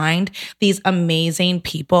find these amazing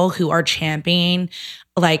people who are championing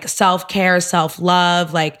like self-care,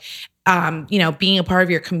 self-love, like, being a part of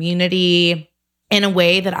your community in a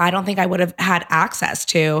way that I don't think I would have had access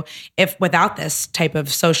to without this type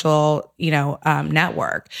of social,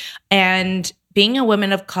 network. And being a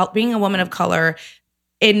woman of color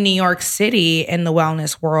in New York City in the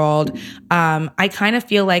wellness world, I kind of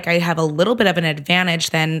feel like I have a little bit of an advantage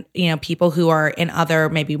than, people who are in other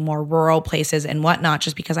maybe more rural places and whatnot,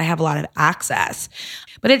 just because I have a lot of access.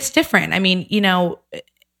 But it's different. I mean,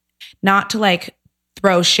 not to like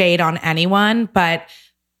throw shade on anyone, but,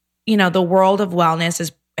 the world of wellness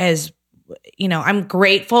is I'm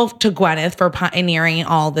grateful to Gwyneth for pioneering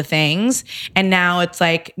all the things. And now it's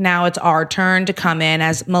our turn to come in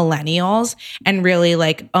as millennials and really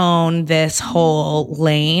like own this whole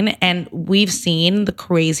lane. And we've seen the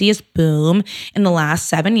craziest boom in the last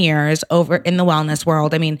 7 years over in the wellness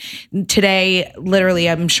world. I mean, today, literally,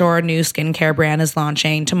 I'm sure a new skincare brand is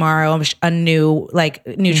launching. Tomorrow, a new like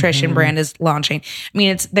nutrition brand is launching. I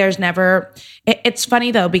mean, it's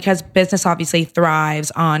funny though, because business obviously thrives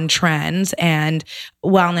on trends. And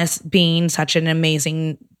wellness being such an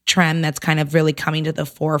amazing trend that's kind of really coming to the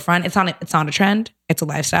forefront. It's not a trend, it's a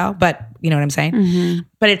lifestyle, but you know what I'm saying?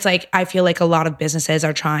 But it's like, I feel like a lot of businesses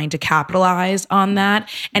are trying to capitalize on that.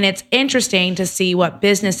 And it's interesting to see what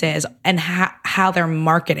businesses and how they're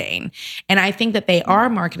marketing. And I think that they are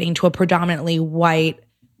marketing to a predominantly white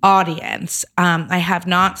audience. I have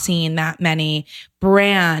not seen that many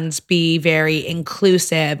brands be very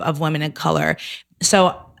inclusive of women of color.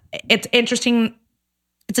 So it's interesting.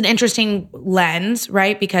 It's an interesting lens,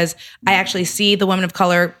 right? Because I actually see the women of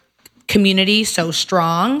color community so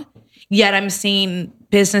strong, yet I'm seeing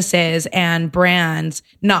businesses and brands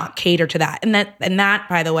not cater to that. And that,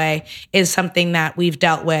 by the way, is something that we've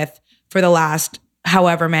dealt with for the last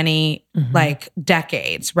however many like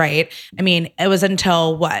decades, right? I mean, it was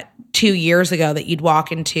until 2 years ago that you'd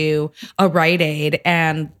walk into a Rite Aid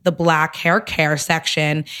and the black hair care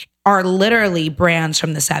section are literally brands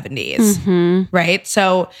from the 70s, right?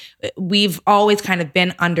 So we've always kind of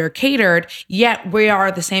been under catered, yet we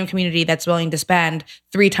are the same community that's willing to spend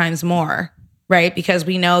 3 times more, right? Because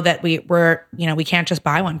we know that we can't just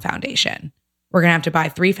buy one foundation. We're going to have to buy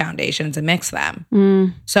 3 foundations and mix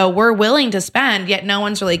them. So we're willing to spend, yet no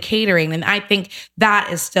one's really catering. And I think that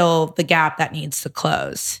is still the gap that needs to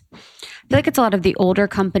close. I feel like it's a lot of the older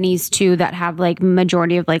companies too that have like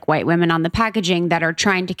majority of like white women on the packaging that are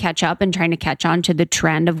trying to catch up and trying to catch on to the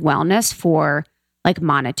trend of wellness for like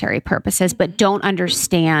monetary purposes, but don't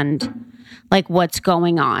understand like what's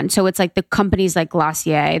going on. So it's like the companies like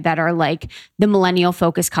Glossier that are like the millennial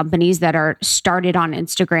focused companies that are started on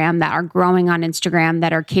Instagram, that are growing on Instagram,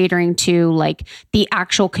 that are catering to like the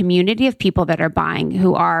actual community of people that are buying,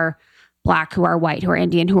 who are Black, who are white, who are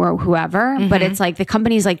Indian, who are whoever. But it's like the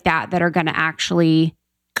companies like that are going to actually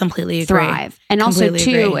Completely agree. thrive. And also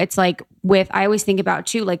Completely too, agree. it's like I always think about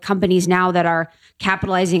too, like companies now that are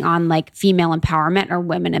capitalizing on like female empowerment or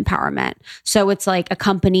women empowerment. So it's like a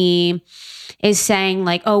company is saying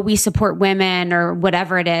like, oh, we support women or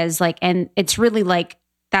whatever it is. Like, and it's really like,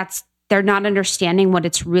 they're not understanding what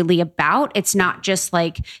it's really about. It's not just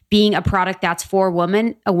like being a product that's for a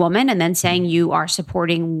woman and then saying you are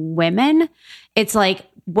supporting women. It's like,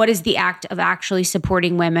 what is the act of actually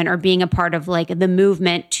supporting women or being a part of like the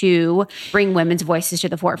movement to bring women's voices to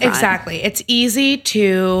the forefront? Exactly. It's easy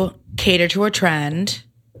to cater to a trend,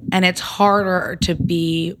 and it's harder to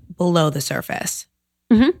be below the surface.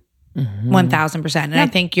 1000%. And I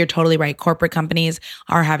think you're totally right. Corporate companies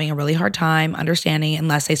are having a really hard time understanding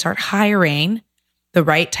unless they start hiring the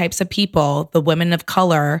right types of people, the women of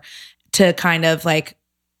color, to kind of like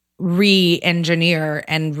re-engineer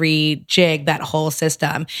and rejig that whole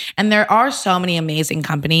system. And there are so many amazing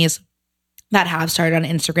companies that have started on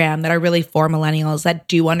Instagram that are really for millennials that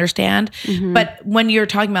do understand. But when you're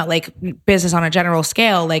talking about like business on a general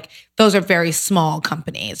scale, like those are very small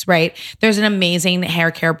companies, right? There's an amazing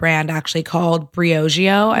hair care brand actually called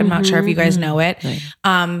Briogeo. I'm not sure if you guys know it.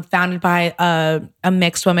 Founded by a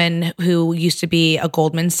mixed woman who used to be a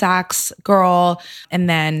Goldman Sachs girl and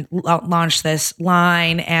then launched this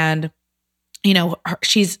line. And, you know,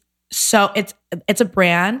 she's so, it's a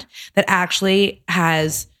brand that actually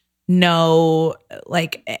has no,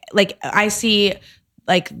 like I see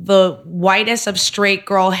like the whitest of straight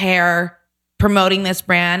girl hair promoting this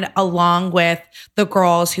brand along with the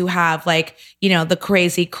girls who have like, you know, the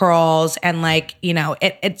crazy curls and like, you know,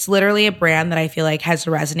 it's literally a brand that I feel like has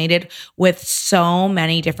resonated with so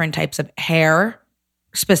many different types of hair,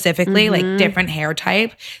 specifically like different hair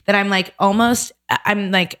type, that I'm like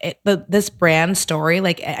this brand story,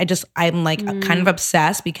 like I'm like kind of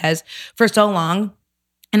obsessed because for so long.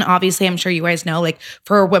 And obviously, I'm sure you guys know, like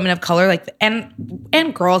for women of color, like and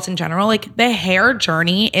girls in general, like the hair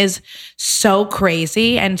journey is so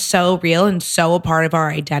crazy and so real and so a part of our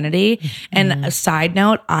identity. And a side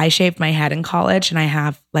note, I shaved my head in college and I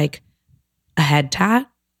have like a head tat.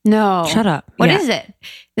 No. Shut up. What is it?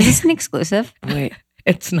 Is this an exclusive? Wait.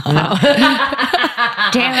 It's not.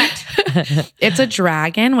 Damn it. It's a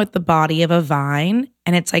dragon with the body of a vine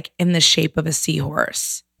and it's like in the shape of a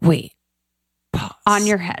seahorse. Wait. Pause. On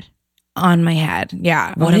your head. On my head.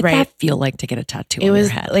 Yeah. What did that feel like to get a tattoo on your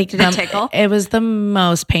head? Like, did it tickle? It was the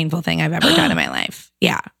most painful thing I've ever done in my life.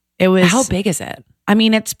 Yeah. It was. How big is it? I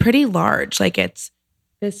mean, it's pretty large. Like it's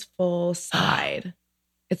this full side.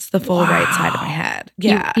 It's the full right side of my head.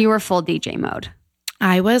 Yeah. You were full DJ mode.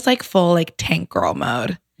 I was like full like tank girl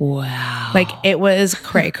mode. Wow. Like it was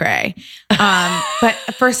cray cray. But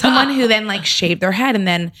for someone who then like shaved their head and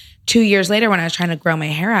then 2 years later when I was trying to grow my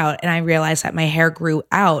hair out and I realized that my hair grew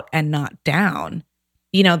out and not down,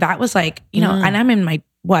 you know, that was like, you know, and I'm in my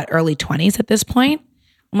early 20s at this point.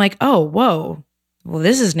 I'm like, oh, whoa, well,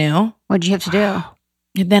 this is new. What'd you have to do?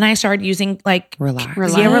 And then I started using like Relax.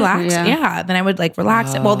 Yeah, relax. Yeah. Yeah. Then I would like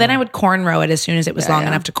relax it. Well, then I would cornrow it as soon as it was long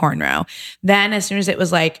enough to cornrow. Then as soon as it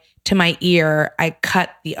was like to my ear, I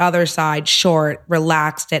cut the other side short,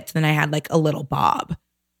 relaxed it. So then I had like a little bob.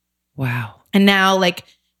 Wow. And now like,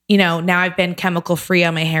 you know, now I've been chemical free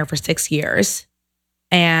on my hair for 6 years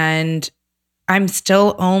and I'm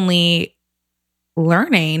still only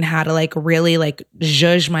learning how to like really like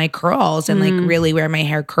zhuzh my curls and like really wear my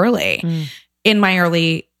hair curly in my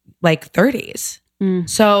early like 30s.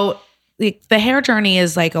 So the hair journey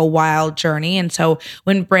is like a wild journey. And so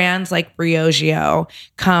when brands like Briogeo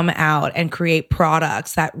come out and create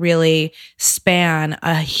products that really span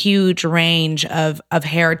a huge range of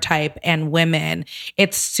hair type and women,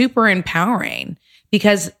 it's super empowering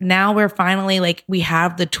because now we're finally like, we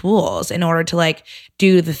have the tools in order to like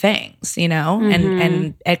do the things, you know,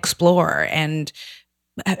 and explore and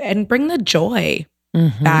bring the joy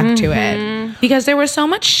back to it because there was so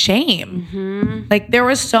much shame. Like there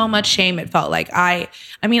was so much shame. It felt like I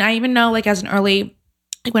mean, I even know like as an early,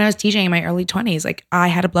 like when I was DJing in my early 20s, like I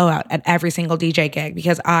had a blowout at every single DJ gig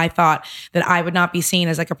because I thought that I would not be seen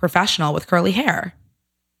as like a professional with curly hair.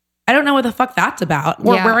 I don't know what the fuck that's about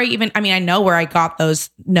or where I know where I got those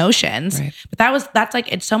notions, but that's like,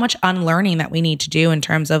 it's so much unlearning that we need to do in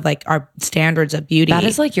terms of like our standards of beauty. That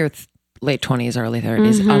is like your late 20s, early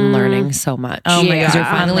 30s, unlearning so much. Oh my God. Because you're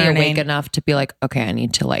finally Unlearning. awake enough to be like, okay, I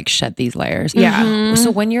need to like shed these layers. Yeah.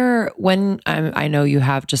 So I know you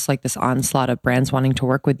have just like this onslaught of brands wanting to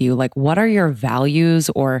work with you, like what are your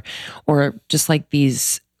values or just like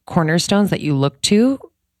these cornerstones that you look to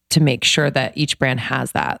to make sure that each brand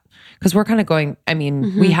has that. Because we're kind of going, I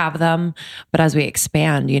mean, we have them, but as we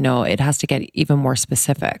expand, you know, it has to get even more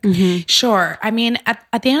specific. Sure. I mean,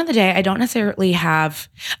 at the end of the day, I don't necessarily have,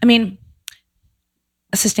 I mean,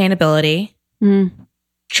 sustainability,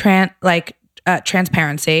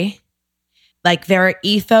 transparency, like their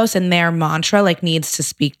ethos and their mantra like needs to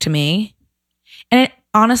speak to me. And it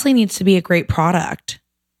honestly needs to be a great product.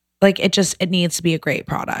 Like it needs to be a great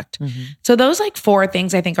product. So those like 4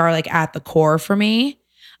 things I think are like at the core for me.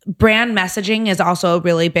 Brand messaging is also a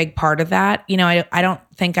really big part of that. You know, I don't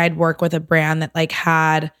think I'd work with a brand that like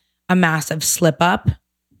had a massive slip up,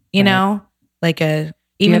 you know, like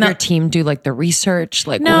even your team do like the research.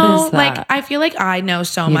 Like, no, what is that? Like I feel like I know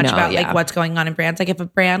so much about like what's going on in brands. Like if a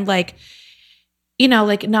brand like, you know,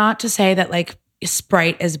 like not to say that like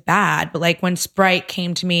Sprite is bad, but like when Sprite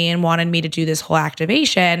came to me and wanted me to do this whole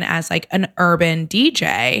activation as like an urban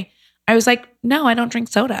DJ, I was like, no, I don't drink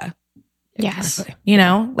soda. Yes. You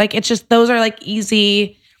know, like it's just, those are like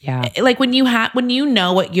easy. Yeah. Like when you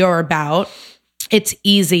know what you're about, it's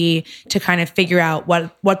easy to kind of figure out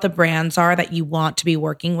what the brands are that you want to be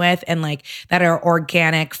working with and like that are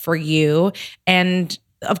organic for you. And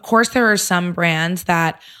of course there are some brands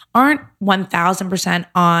that aren't 1000%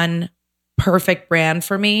 on perfect brand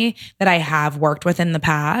for me that I have worked with in the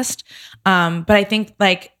past. But I think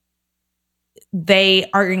like they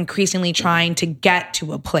are increasingly trying to get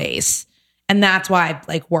to a place. And that's why I've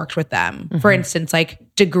like worked with them. For instance,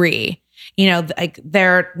 like Degree, you know, like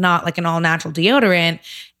they're not like an all natural deodorant.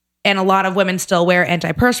 And a lot of women still wear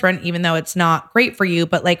antiperspirant, even though it's not great for you.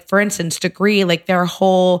 But like, for instance, Degree, like their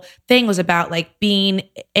whole thing was about like being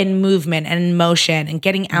in movement and in motion and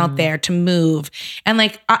getting out there to move. And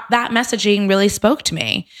like that messaging really spoke to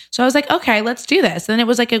me. So I was like, okay, let's do this. And it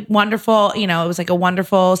was like a wonderful, you know, it was like a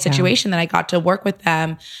wonderful situation that I got to work with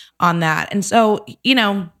them on that. And so, you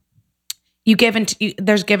know,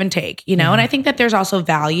 there's give and take, you know, and I think that there's also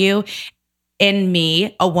value in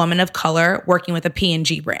me, a woman of color, working with a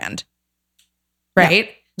P&G brand, right?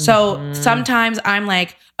 So sometimes I'm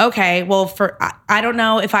like, okay, well, I don't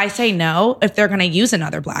know if I say no, if they're going to use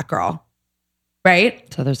another Black girl,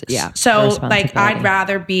 right? So there's, So like, I'd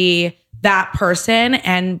rather be that person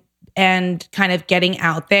and kind of getting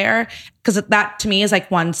out there, because that to me is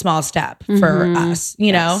like one small step for us,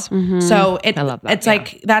 you know? So I love that. it's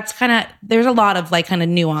like, that's kind of, there's a lot of like kind of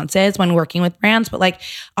nuances when working with brands, but like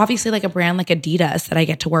obviously like a brand like Adidas that I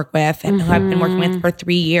get to work with and who I've been working with for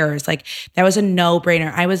 3 years, like that was a no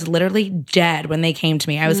brainer. I was literally dead when they came to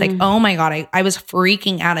me. I was like, oh my God, I was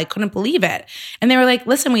freaking out. I couldn't believe it. And they were like,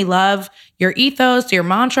 listen, we love your ethos, your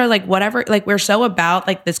mantra, like whatever, like we're so about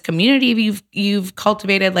like this community you've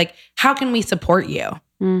cultivated, like how can we support you?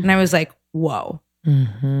 And I was like, whoa,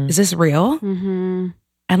 is this real? And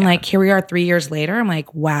like, here we are 3 years later. I'm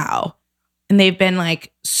like, wow. And they've been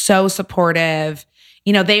like so supportive.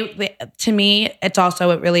 You know, they to me, it's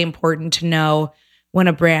also really important to know when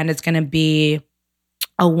a brand is going to be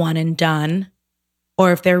a one and done,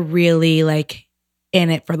 or if they're really like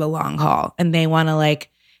in it for the long haul and they want to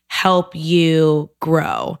like help you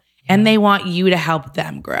grow and they want you to help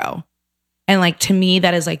them grow. And like, to me,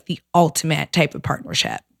 that is like the ultimate type of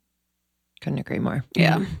partnership. Couldn't agree more.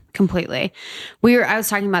 Yeah, completely. I was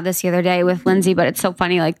talking about this the other day with Lindsay, but it's so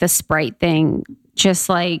funny. Like the Sprite thing just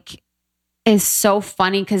like is so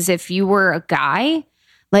funny. Cause if you were a guy,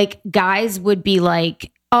 like guys would be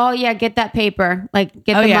like, oh yeah, get that paper, like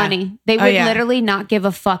get the money. They would literally not give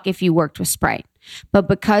a fuck if you worked with Sprite. But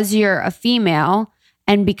because you're a female,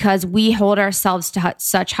 and because we hold ourselves to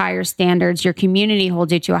such higher standards, your community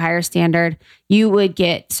holds you to a higher standard, you would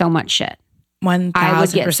get so much shit. 1,000%. I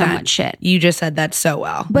would get so much shit. You just said that so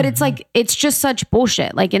well. But it's like, it's just such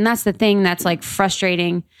bullshit. Like, and that's the thing that's like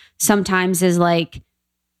frustrating sometimes is like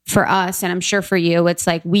for us, and I'm sure for you, it's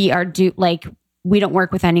like we don't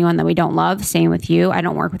work with anyone that we don't love. Same with you. I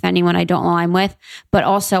don't work with anyone I don't align with. But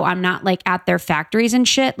also I'm not like at their factories and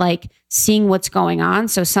shit, like seeing what's going on.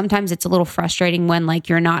 So sometimes it's a little frustrating when like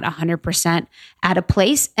you're not 100% at a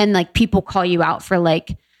place and like people call you out for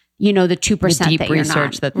like, you know, the 2% the deep that research you're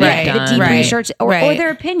not. that they've done. The deep research or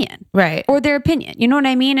their opinion. Right. Or their opinion. You know what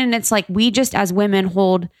I mean? And it's like we just as women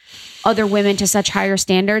hold other women to such higher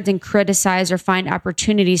standards and criticize or find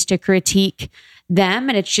opportunities to critique them.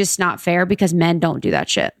 And it's just not fair because men don't do that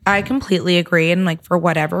shit. I completely agree. And like, for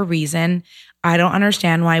whatever reason, I don't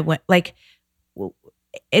understand why, like,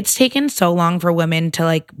 it's taken so long for women to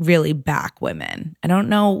like really back women. I don't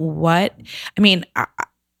know what, I mean,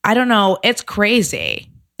 I don't know. It's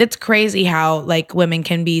crazy. It's crazy how like women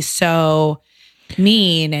can be so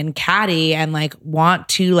mean and catty and like want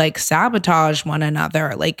to like sabotage one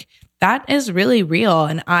another. Like that is really real.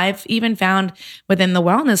 And I've even found within the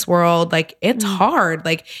wellness world, like it's hard.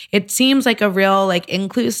 Like it seems like a real like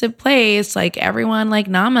inclusive place, like everyone like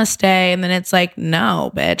namaste. And then it's like,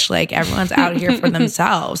 no, bitch, like everyone's out here for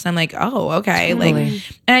themselves. I'm like, oh, okay. Totally. Like,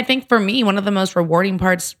 and I think for me, one of the most rewarding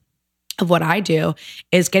parts of what I do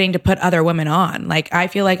is getting to put other women on. Like, I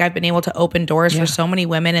feel like I've been able to open doors for so many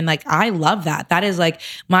women. And like, I love that. That is like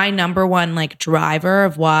my number one like driver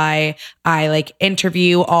of why I like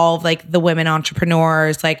interview all of like the women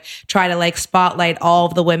entrepreneurs, like try to like spotlight all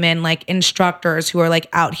of the women like instructors who are like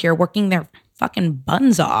out here working their fucking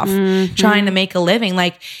buns off trying to make a living.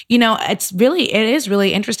 Like, you know, it is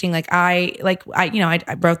really interesting. Like I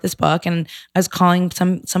wrote this book and I was calling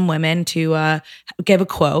some women to give a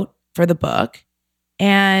quote for the book.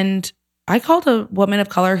 And I called a woman of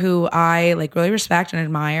color who I like really respect and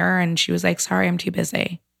admire. And she was like, sorry, I'm too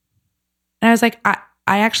busy. And I was like, I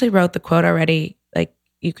actually wrote the quote already. Like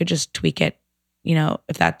you could just tweak it, you know,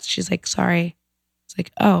 if that's, she's like, sorry. It's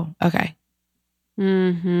like, oh, okay.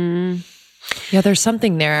 Yeah, there's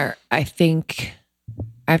something there. I think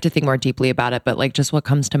I have to think more deeply about it, but like just what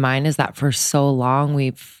comes to mind is that for so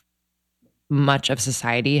long much of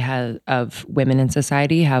society of women in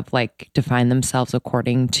society have like defined themselves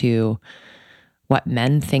according to what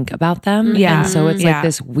men think about them. Yeah. And so it's like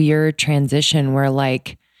this weird transition where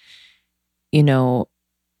like, you know,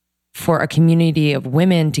 for a community of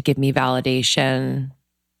women to give me validation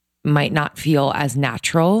might not feel as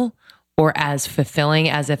natural or as fulfilling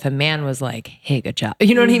as if a man was like, hey, good job.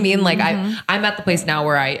 You know what I mean? Like I'm at the place now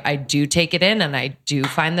where I do take it in and I do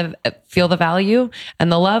feel the value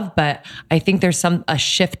and the love, but I think there's a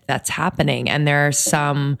shift that's happening and there are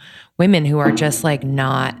some women who are just like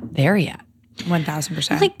not there yet.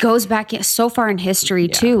 1000%. It like goes back so far in history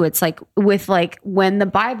too. It's like with like when the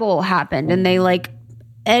Bible happened and they like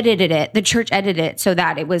edited it, the church edited it so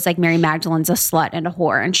that it was like Mary Magdalene's a slut and a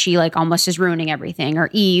whore and she like almost is ruining everything,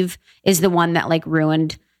 or Eve is the one that like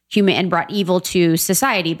ruined human and brought evil to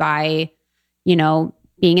society by, you know,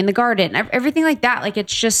 being in the garden, everything like that. Like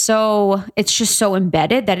it's just so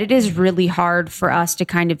embedded that it is really hard for us to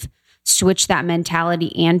kind of switch that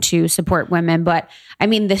mentality and to support women. But I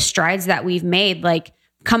mean, the strides that we've made, like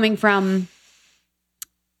coming from,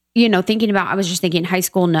 you know, I was just thinking high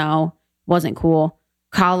school, no, wasn't cool.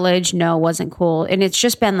 College, no, wasn't cool. And it's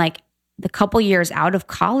just been like the couple years out of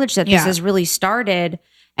college that this has really started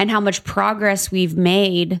and how much progress we've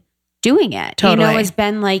made doing it. Totally. You know, it's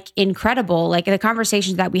been like incredible. Like the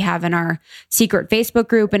conversations that we have in our secret Facebook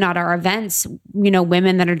group and at our events, you know,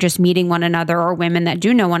 women that are just meeting one another or women that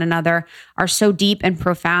do know one another are so deep and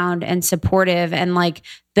profound and supportive. And like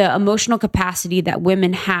the emotional capacity that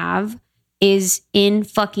women have is in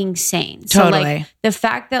fucking sane. So like the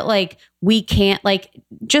fact that like we can't, like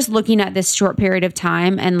just looking at this short period of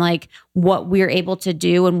time and like what we're able to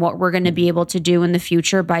do and what we're going to be able to do in the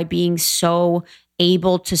future by being so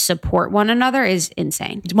able to support one another is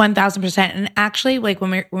insane. 1000%. And actually like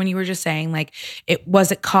when you were just saying like it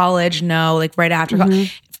was at college, no, like right after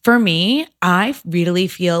college, for me, I really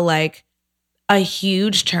feel like a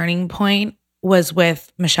huge turning point was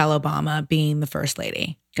with Michelle Obama being the first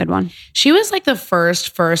lady. Good one. She was like the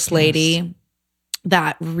first lady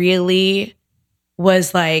that really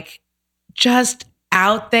was like just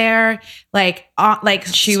out there, like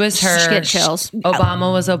she was her shit chills.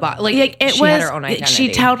 Obama was Obama. Like it she was, had her own identity.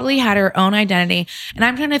 She totally had her own identity. And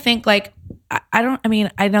I'm trying to think like, I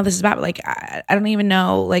know this is bad, but like, I don't even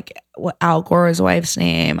know like what Al Gore's wife's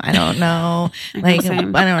name. I don't know. Like, I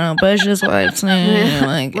don't know Bush's wife's name.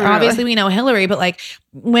 Like, obviously we know Hillary, but like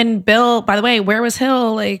when Bill, by the way, where was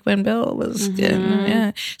Hill? Like when Bill was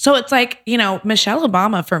getting, So it's like, you know, Michelle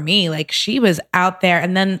Obama for me, like she was out there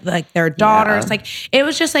and then like their daughters, like it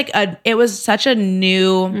was just like it was such a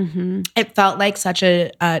new, it felt like such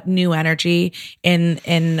a new energy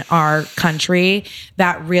in our country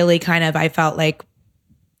that really kind of, I felt like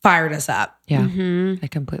fired us up. Yeah. I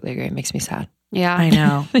completely agree. It makes me sad. Yeah. I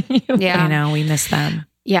know. Yeah. I know. We miss them.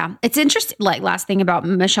 Yeah. It's interesting, like last thing about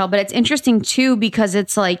Michelle, but it's interesting too, because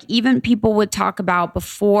it's like, even people would talk about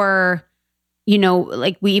before, you know,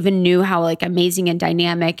 like we even knew how like amazing and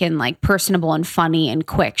dynamic and like personable and funny and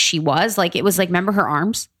quick she was. Like, it was like, remember her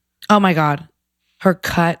arms? Oh my God. Her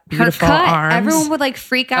beautiful arms. Everyone would like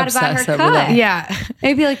freak out about her Obsess over cut. that. Yeah.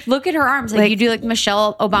 They'd be like, look at her arms. Like you do like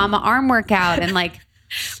Michelle Obama arm workout and like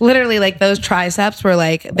literally like those triceps were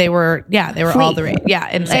like, they were all the rate. Yeah.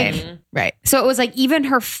 Insane. Right. So it was like even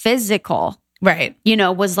her physical, Right. you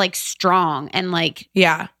know, was like strong and like,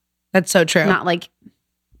 Yeah. That's so true. not like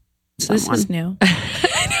So this is new.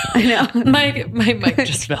 I know. My mic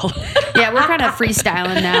just fell. Yeah, we're kind of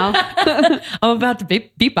freestyling now. I'm about to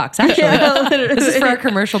beatbox, actually. Yeah, literally. This is for our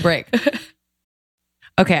commercial break.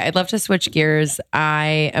 Okay, I'd love to switch gears.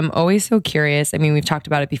 I am always so curious. I mean, we've talked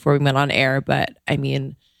about it before we went on air, but I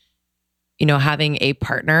mean, you know, having a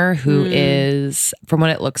partner who is, from what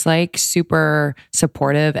it looks like, super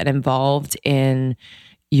supportive and involved in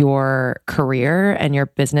your career and your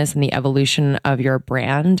business and the evolution of your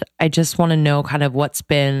brand. I just want to know kind of what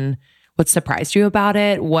surprised you about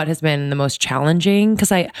it? What has been the most challenging?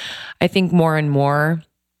 Because I think more and more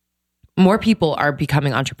people are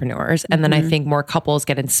becoming entrepreneurs. And then I think more couples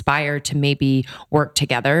get inspired to maybe work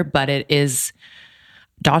together, but it is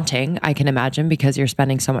daunting, I can imagine, because you're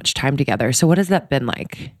spending so much time together. So what has that been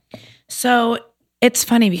like? So it's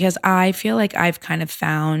funny because I feel like I've kind of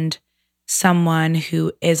found someone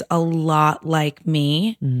who is a lot like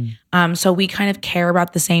me. So we kind of care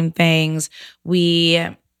about the same things. We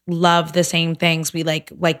love the same things. We like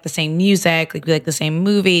the same music. Like we like the same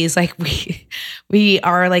movies. Like we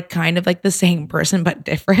are like kind of like the same person but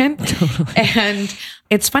different. Totally. And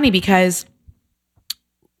it's funny because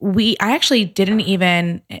I didn't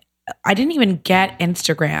even get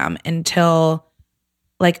Instagram until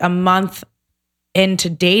like a month into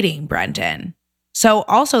dating Brendan. So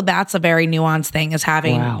also that's a very nuanced thing, is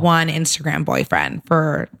having one Instagram boyfriend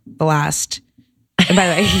for the last, and by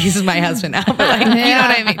the way, he's my husband now, but like, you know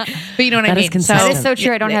what I mean? But you know what I mean? So that is so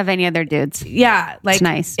true. I don't have any other dudes. Yeah. Like it's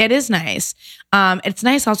nice. It is nice. It's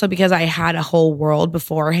nice also because I had a whole world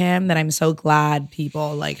before him that I'm so glad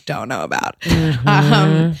people like don't know about.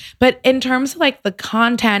 But in terms of like the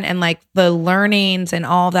content and like the learnings and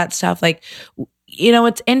all that stuff, like, you know,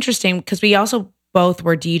 it's interesting because we also both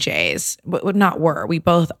were DJs, we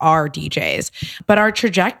both are DJs, but our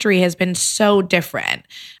trajectory has been so different.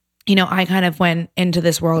 You know, I kind of went into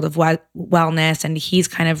this world of wellness, and he's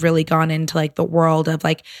kind of really gone into like the world of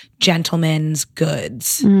like gentleman's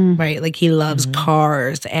goods, right? Like he loves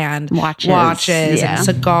cars and watches and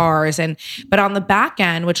cigars. But on the back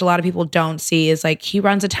end, which a lot of people don't see, is like he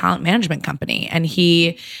runs a talent management company, and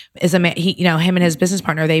he is him and his business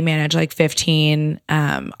partner, they manage like 15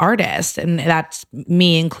 artists, and that's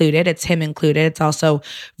me included. It's him included. It's also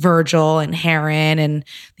Virgil and Heron and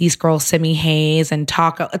these girls, Simi Hayes and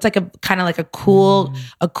Taco. It's like a kind of like a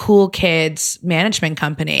cool kids management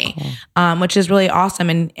company, which is really awesome.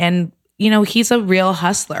 And you know, he's a real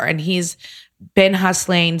hustler, and he's been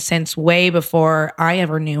hustling since way before I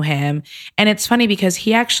ever knew him. And it's funny because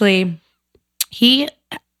he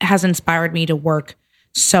has inspired me to work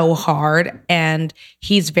so hard, and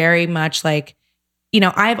he's very much like, you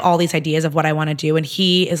know, I have all these ideas of what I want to do, and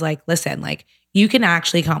he is like, listen, like, you can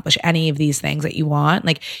actually accomplish any of these things that you want.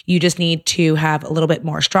 Like, you just need to have a little bit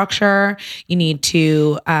more structure. You need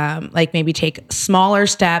to like maybe take smaller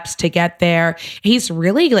steps to get there. He's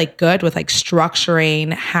really like good with like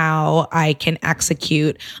structuring how I can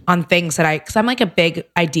execute on things because I'm like a big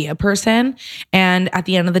idea person. And at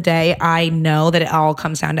the end of the day, I know that it all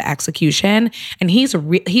comes down to execution. And he's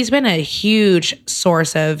been a huge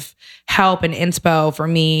source of help and inspo for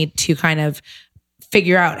me to kind of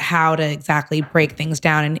figure out how to exactly break things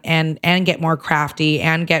down and get more crafty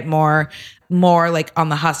and get more like on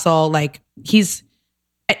the hustle. Like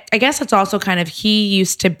I guess it's also kind of, he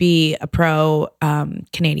used to be a pro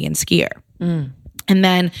Canadian skier. And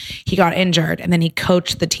then he got injured, and then he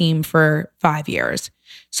coached the team for 5 years.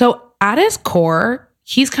 So at his core,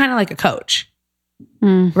 he's kind of like a coach.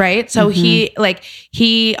 Right. So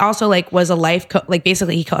he also like was a life coach. Like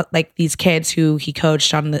basically he like these kids who he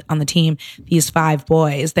coached on the team, these 5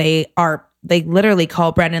 boys, they literally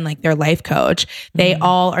call Brendan like their life coach. They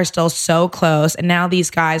all are still so close. And now these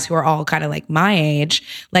guys who are all kind of like my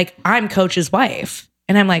age, like I'm coach's wife.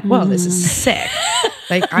 And I'm like, whoa, this is sick.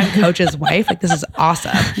 Like I'm coach's wife. Like this is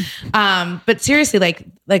awesome. But seriously,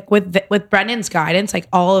 like with Brendan's guidance, like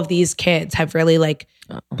all of these kids have really like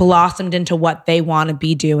blossomed into what they want to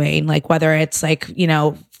be doing. Like whether it's like, you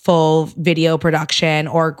know, full video production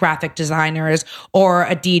or graphic designers or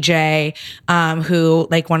a DJ who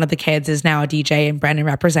like one of the kids is now a DJ and Brendan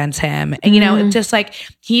represents him. And, you know, it's just like,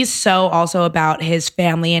 he's so also about his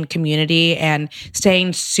family and community and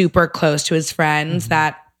staying super close to his friends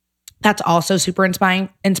that's also super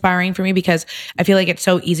inspiring for me, because I feel like it's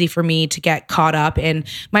so easy for me to get caught up in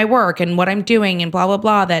my work and what I'm doing and blah, blah,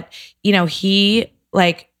 blah, that, you know, he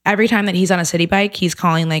like, every time that he's on a city bike, he's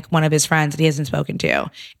calling like one of his friends that he hasn't spoken to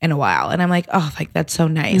in a while. And I'm like, oh, like that's so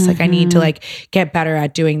nice. Like I need to like get better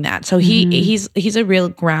at doing that. So he's a real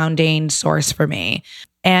grounding source for me.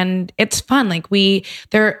 And it's fun. Like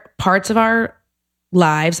there are parts of our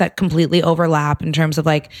lives that completely overlap in terms of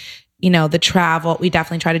like the travel. We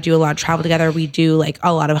definitely try to do a lot of travel together. We do like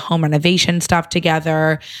a lot of home renovation stuff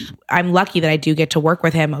together. I'm lucky that I do get to work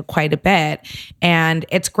with him quite a bit. And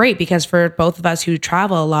it's great because for both of us who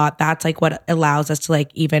travel a lot, that's like what allows us to like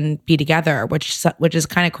even be together, which is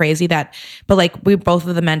kind of crazy but like we both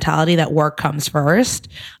have the mentality that work comes first.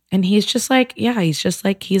 And he's just like,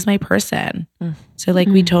 he's my person. So like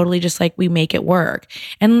we totally just like, we make it work.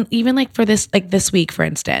 And even like for this week, for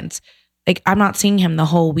instance, like I'm not seeing him the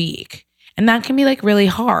whole week. And that can be like really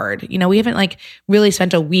hard. We haven't like really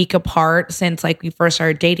spent a week apart since like we first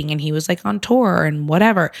started dating and he was like on tour and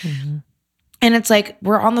whatever. And it's like,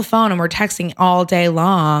 we're on the phone and we're texting all day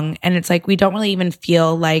long. And it's like, we don't really even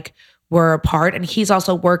feel like we're apart. And he's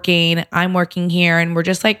also working, I'm working here. And we're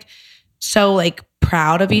just like, so like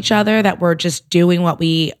proud of each other that we're just doing what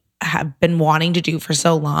we have been wanting to do for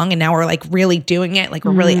so long. And now we're like really doing it. Like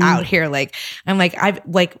we're really out here. Like, I'm like,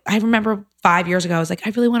 I remember 5 years ago, I was like,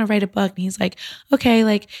 I really want to write a book. And he's like, okay,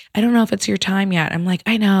 like, I don't know if it's your time yet. I'm like,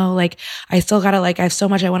 I know, like, I still gotta like, I have so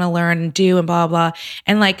much I want to learn and do and blah, blah.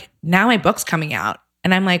 And like, now my book's coming out.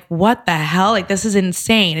 And I'm like, what the hell? Like, this is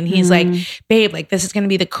insane. And he's like, babe, like, this is going to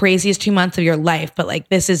be the craziest 2 months of your life. But like,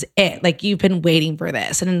 this is it. Like, you've been waiting for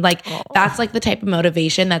this. And like, that's like the type of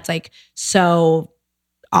motivation that's like so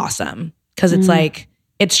awesome. Cause it's like,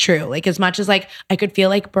 it's true. Like, as much as like, I could feel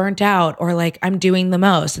like burnt out or like I'm doing the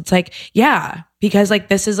most. It's like, yeah, because like,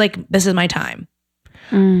 this is my time.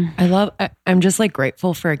 I'm just like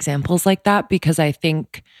grateful for examples like that because I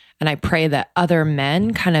think, and I pray that other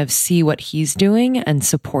men kind of see what he's doing and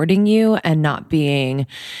supporting you and not being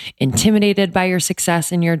intimidated by your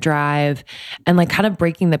success and your drive and like kind of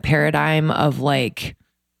breaking the paradigm of like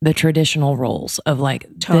the traditional roles of like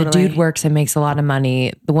the dude works and makes a lot of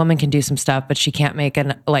money. The woman can do some stuff, but she can't make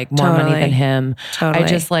more money than him. I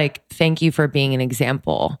just like, thank you for being an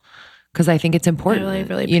example. Cause I think it's important, I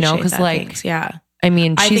really appreciate cause that. like, Thanks. Yeah. I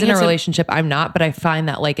mean, she's in a relationship. I'm not, but I find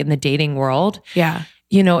that like in the dating world,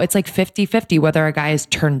 it's like 50-50 whether a guy is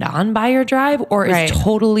turned on by your drive or is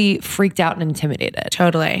totally freaked out and intimidated.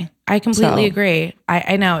 Totally. I completely agree.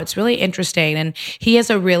 I know it's really interesting. And he has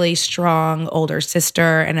a really strong older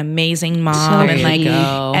sister, an amazing mom. And like,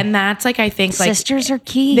 and that's like, I think like sisters are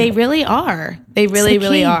key. They really are. They really,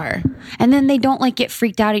 really are. And then they don't like get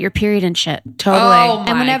freaked out at your period and shit. Totally. Oh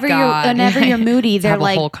and whenever you're moody, they're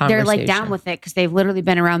like down with it because they've literally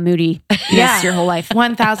been around moody your whole life.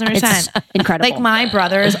 1000%. Incredible. Like my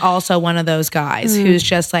brother is also one of those guys who's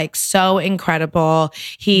just like so incredible.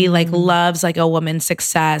 He like loves like a woman's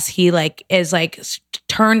success. He like is like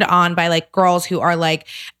turned on by like girls who are like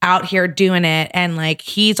out here doing it. And like,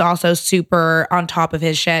 he's also super on top of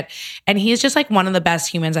his shit. And he's just like one of the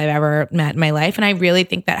best humans I've ever met in my life. And I really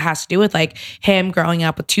think that has to do with like him growing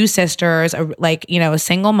up with two sisters, a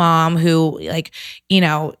single mom who like,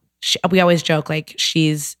 we always joke like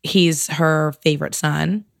he's her favorite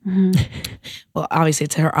son. Well, obviously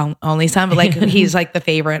it's her only son, but like he's like the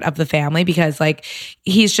favorite of the family because like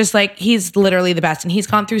he's just like he's literally the best, and he's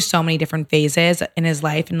gone through so many different phases in his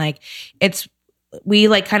life, and like we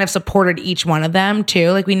like kind of supported each one of them too.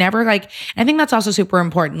 Like we never like, I think that's also super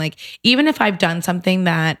important. Like even if I've done something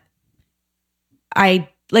that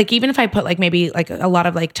even if I put like maybe like a lot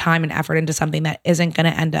of like time and effort into something that isn't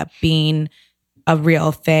going to end up being a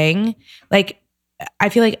real thing, like I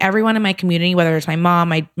feel like everyone in my community, whether it's my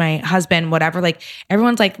mom, my husband, whatever, like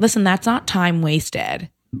everyone's like, listen, that's not time wasted,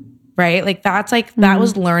 right? Like that's like, that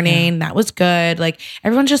was learning, that was good. Like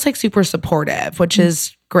everyone's just like super supportive, which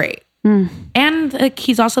is great. And like,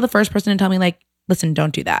 he's also the first person to tell me like, listen,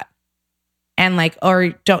 don't do that. And like, or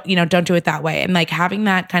don't do it that way. And like having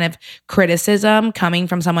that kind of criticism coming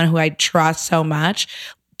from someone who I trust so much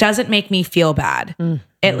doesn't make me feel bad.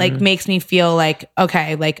 It like makes me feel like,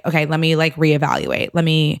 okay, let me like reevaluate. Let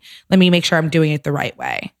me make sure I'm doing it the right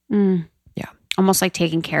way. Yeah. Almost like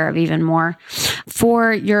taking care of even more.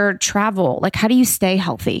 For your travel, like how do you stay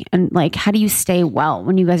healthy? And like, how do you stay well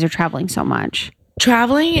when you guys are traveling so much?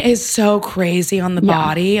 Traveling is so crazy on the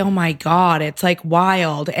body. Oh my God. It's like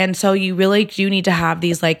wild. And so you really do need to have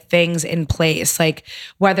these like things in place, like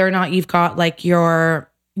whether or not you've got like your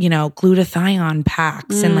glutathione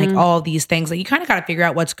packs and like all these things. Like you kind of got to figure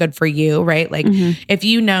out what's good for you, right? Like if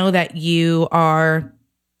you know that you are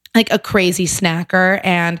like a crazy snacker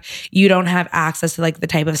and you don't have access to like the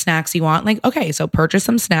type of snacks you want, like, okay, so purchase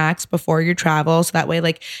some snacks before you travel. So that way,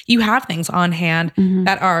 like you have things on hand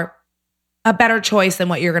that are a better choice than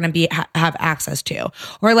what you're going to have access to.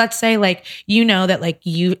 Or let's say like, you know, that like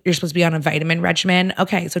you're supposed to be on a vitamin regimen.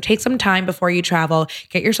 Okay. So take some time before you travel,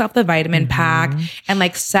 get yourself the vitamin pack and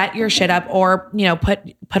like set your shit up, or, you know,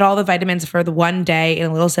 put all the vitamins for the one day in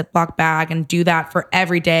a little Ziploc bag and do that for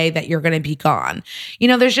every day that you're going to be gone. You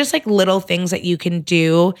know, there's just like little things that you can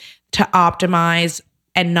do to optimize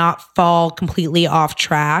and not fall completely off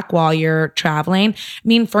track while you're traveling. I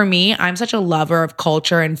mean, for me, I'm such a lover of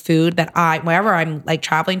culture and food that wherever I'm like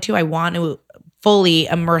traveling to, I want to fully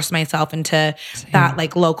immerse myself into that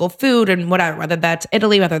like local food and whatever, whether that's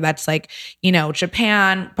Italy, whether that's like, you know,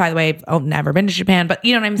 Japan. By the way, I've never been to Japan, but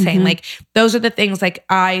you know what I'm saying? Like those are the things like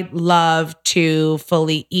I love to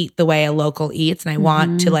fully eat the way a local eats, and I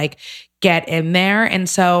want to like get in there. And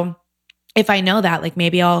so if I know that, like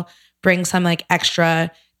maybe I'll bring some like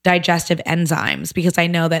extra digestive enzymes, because I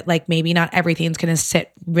know that like maybe not everything's going to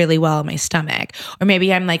sit really well in my stomach. Or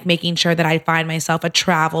maybe I'm like making sure that I find myself a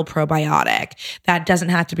travel probiotic that doesn't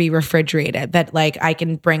have to be refrigerated, that like I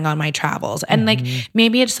can bring on my travels. And like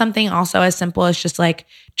maybe it's something also as simple as just like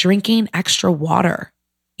drinking extra water.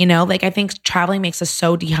 You know, like I think traveling makes us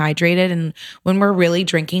so dehydrated. And when we're really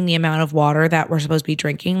drinking the amount of water that we're supposed to be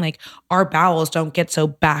drinking, like our bowels don't get so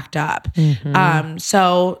backed up.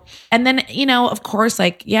 So, and then, you know, of course,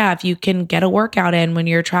 like, yeah, if you can get a workout in when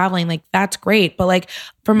you're traveling, like that's great. But like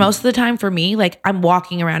for most of the time for me, like I'm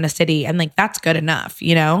walking around a city and like that's good enough,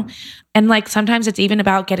 you know? And like sometimes it's even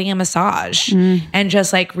about getting a massage and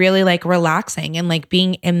just like really like relaxing and like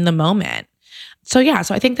being in the moment. So yeah,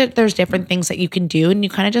 so I think that there's different things that you can do, and you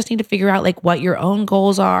kind of just need to figure out like what your own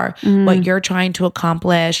goals are, what you're trying to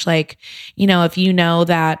accomplish. Like, you know, if you know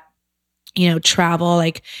that, you know, travel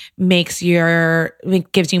like gives you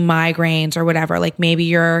migraines or whatever, like maybe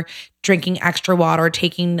you're drinking extra water,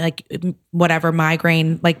 taking like whatever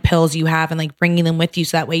migraine like pills you have and like bringing them with you,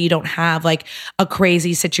 so that way you don't have like a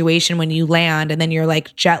crazy situation when you land and then you're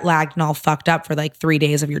like jet lagged and all fucked up for like 3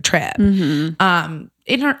 days of your trip.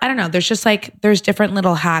 I don't know. There's just like, there's different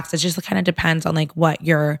little hacks. It just kind of depends on like what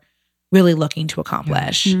you're really looking to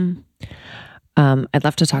accomplish. I'd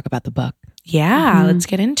love to talk about the book. Yeah, let's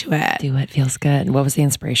get into it. Do What Feels Good. What was the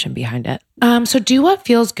inspiration behind it? So Do What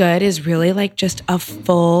Feels Good is really like just a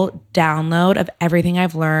full download of everything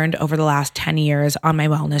I've learned over the last 10 years on my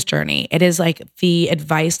wellness journey. It is like the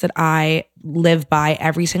advice that I live by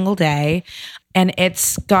every single day. And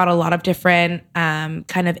it's got a lot of different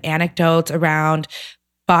kind of anecdotes around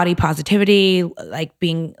body positivity, like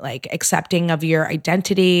being like accepting of your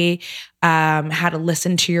identity, how to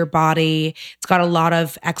listen to your body. It's got a lot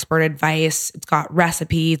of expert advice. It's got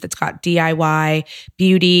recipes. It's got DIY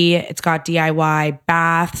beauty. It's got DIY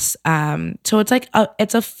baths. So it's like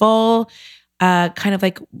it's a full kind of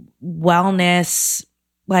like wellness,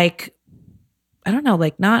 like, I don't know,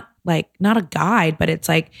 like not a guide, but it's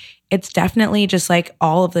like, it's definitely just like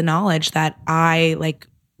all of the knowledge that I like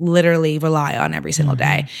literally rely on every single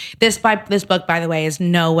day. This book, by the way, is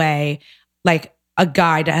no way like a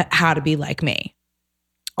guide to how to be like me,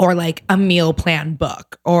 or like a meal plan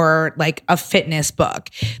book, or like a fitness book.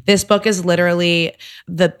 This book is literally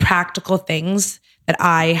the practical things that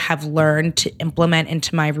I have learned to implement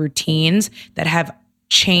into my routines that have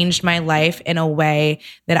changed my life in a way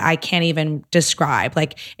that I can't even describe.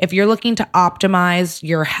 Like if you're looking to optimize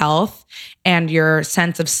your health and your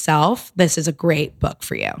sense of self, this is a great book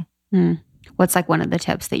for you. What's like one of the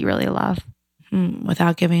tips that you really love?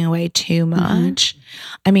 Without giving away too much.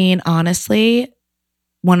 I mean, honestly,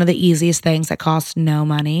 one of the easiest things that costs no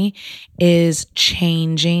money is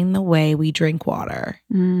changing the way we drink water.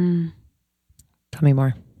 Tell me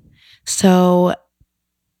more. So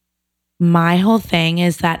my whole thing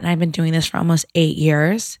is that, and I've been doing this for almost 8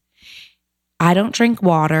 years, I don't drink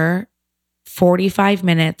water 45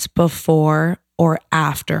 minutes before or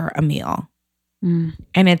after a meal.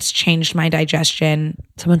 And it's changed my digestion.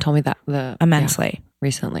 Someone told me that immensely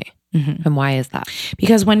recently. And why is that?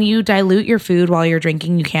 Because when you dilute your food while you're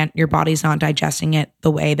drinking, your body's not digesting it the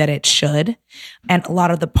way that it should. And a lot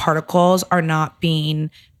of the particles are not being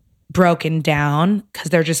broken down because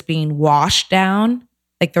they're just being washed down.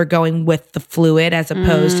 Like they're going with the fluid as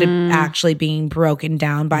opposed to actually being broken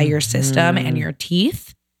down by your system and your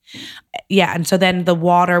teeth. Yeah. And so then the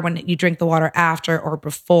water, when you drink the water after or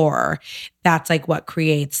before, that's like what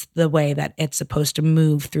creates the way that it's supposed to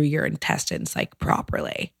move through your intestines like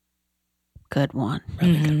properly. Good one.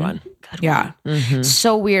 Really good one. Good Yeah. one.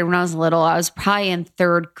 So weird. When I was little, I was probably in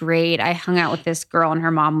 3rd grade. I hung out with this girl and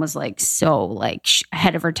her mom was like so like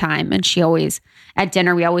ahead of her time. And she always, at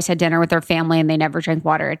dinner, we always had dinner with her family and they never drank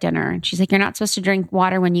water at dinner. And she's like, you're not supposed to drink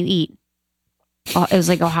water when you eat. it was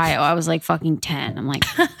like Ohio. I was like fucking 10. I'm like,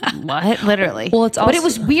 what? Literally. Well, it's but it also-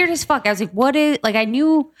 was weird as fuck. I was like, what is, like, I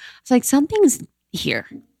knew, it's like, something's here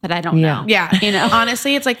that I don't know. Yeah. You know?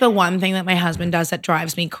 Honestly, it's like the one thing that my husband does that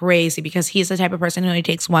drives me crazy because he's the type of person who only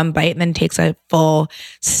takes one bite and then takes a full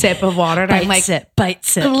sip of water. And I'm like, bite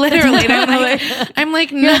sip. literally. And I'm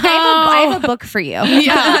like, no. I have a book for you.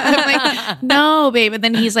 Yeah. I'm like, no, babe. And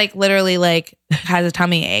then he's like, literally like has a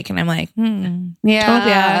tummy ache. And I'm like,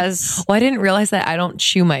 Yes. Well, I didn't realize that I don't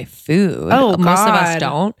chew my food. Oh, Most of us God.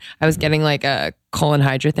 don't. I was getting like a colon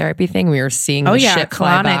hydrotherapy thing. We were seeing the shit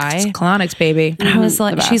fly by. colonics, baby. And I was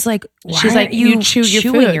like, she's like, She's like, you chew your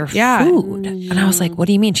chewing food. your Yeah. food. And I was like, what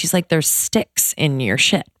do you mean? She's like, there's sticks in your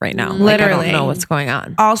shit right now. Like, I Literally. don't know what's going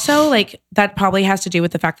on. Also, like that probably has to do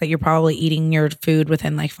with the fact that you're probably eating your food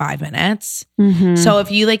within like 5 minutes. So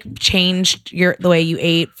if you like changed the way you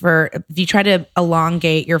ate if you try to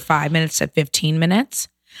elongate your 5 minutes to 15 minutes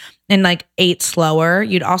and like ate slower,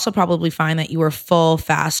 you'd also probably find that you were full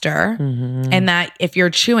faster. And that if you're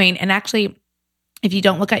chewing, and actually if you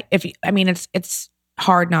don't look at, it's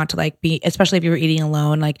hard not to like be, especially if you're eating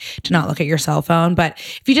alone, like to not look at your cell phone. But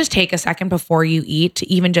if you just take a second before you eat to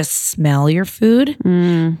even just smell your food,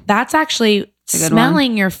 that's actually a good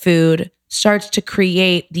smelling your food starts to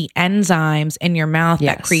create the enzymes in your mouth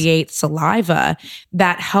that Yes. create saliva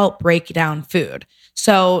that help break down food.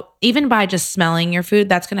 So even by just smelling your food,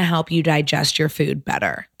 that's going to help you digest your food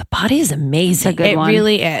better. The body is amazing. Good It one.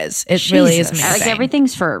 really is. It really is Jesus. amazing. Like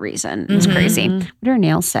everything's for a reason. It's crazy. What do her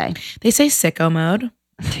nails say? They say sicko mode.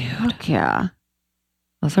 Fuck yeah.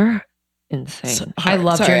 Those are insane. I Sorry,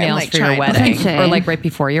 loved your sorry, I'm, nails like, for your trying to wedding. think. Or like right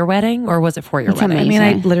before your wedding? Or was it for your That's wedding? I mean,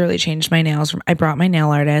 I Amazing. literally changed my nails. I brought my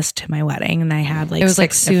nail artist to my wedding, and I had like It was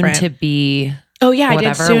like 6 soon different- to be Oh yeah, I did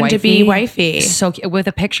whatever, soon to be wifey. wifey. So cute, with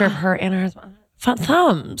a picture of her and her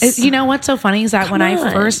thumbs. You know what's so funny is that when I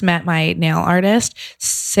on. first met my nail artist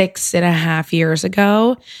 6.5 years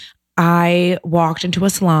ago, I walked into a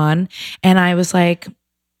salon and I was like,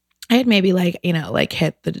 I had maybe like, like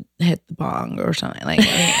hit the bong or something. Like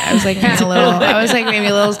I was like maybe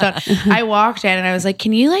a little stoned. I walked in and I was like,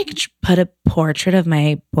 can you like put a portrait of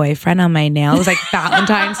my boyfriend on my nail? It was like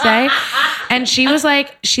Valentine's Day. And she was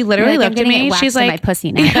like, she literally You're like, looked I'm at getting me. it She's waxed in like, my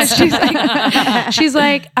pussy now. she's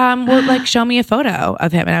like, well, like show me a photo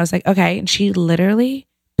of him. And I was like, okay. And she literally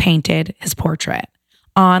painted his portrait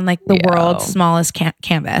on like the world's smallest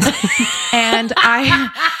canvas. And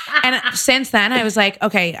since then I was like,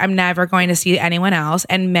 okay, I'm never going to see anyone else.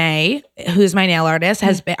 And May, who's my nail artist,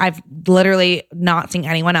 I've literally not seen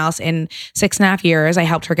anyone else in 6.5 years. I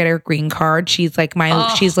helped her get her green card. She's like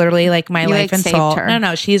she's literally like my You, life like, and saved soul. her.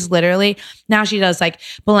 No, she's literally, now she does like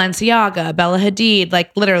Balenciaga, Bella Hadid,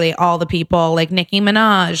 like literally all the people, like Nicki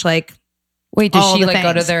Minaj, like Wait, does all she the like go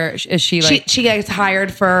to things. their, is she like, she gets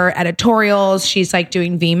hired for editorials. She's like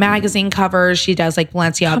doing V magazine covers. She does like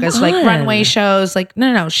Balenciaga's Come like on. runway shows. Like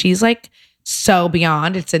no, she's like so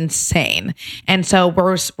beyond. It's insane. And so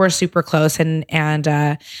we're super close. And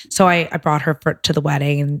so I brought her to the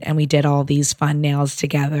wedding and we did all these fun nails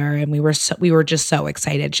together. And we were just so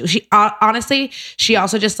excited. She honestly, she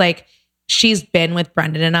also just like, she's been with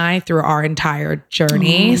Brendan and I through our entire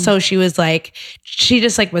journey. So she was like, she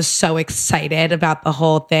just like was so excited about the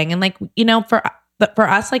whole thing. And like, for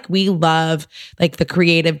us, like we love like the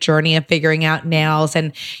creative journey of figuring out nails.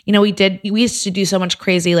 And, we used to do so much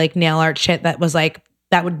crazy like nail art shit that was like,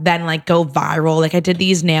 that would then like go viral. Like I did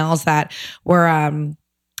these nails that were,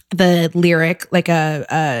 the lyric, like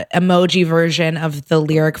a emoji version of the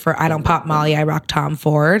lyric for I Don't Pop Molly, I Rock Tom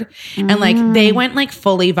Ford. And like they went like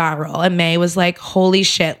fully viral. And May was like, holy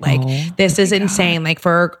shit, like this is insane. Like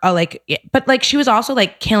but like she was also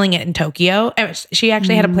like killing it in Tokyo. And she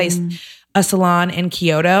actually had a salon in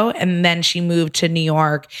Kyoto, and then she moved to New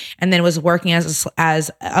York and then was working as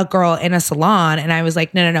a girl in a salon. And I was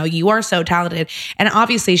like, no, you are so talented. And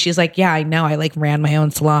obviously she's like, yeah, I know. I like ran my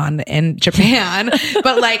own salon in Japan.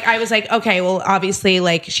 But like, I was like, okay, well, obviously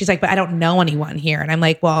like, she's like, but I don't know anyone here. And I'm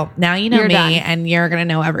like, well, now you know You're me done. and you're going to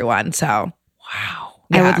know everyone. So, wow.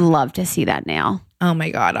 I would love to see that nail. Oh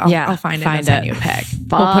my God. I'll find it and send you a pic.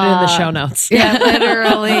 We'll put it in the show notes. Yeah,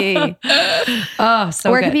 literally. Oh,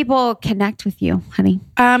 so Where good. can people connect with you, honey?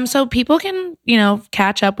 So people can,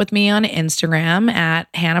 catch up with me on Instagram at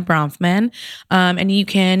Hannah Bronfman. And you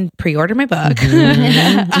can pre-order my book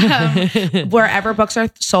wherever books are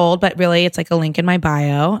sold, but really it's like a link in my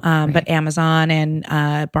bio. But Amazon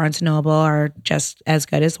and Barnes & Noble are just as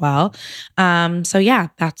good as well. So yeah,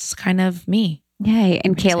 that's kind of me. Yay.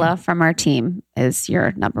 And Kayla from our team is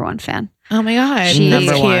your number one fan. Oh my gosh. She's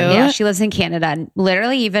Number one. Yeah, she lives in Canada. And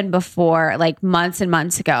literally, even before, like months and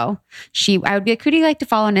months ago, I would be like, "Who do you like to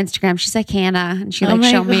follow on Instagram?" She's like, "Hannah," and she like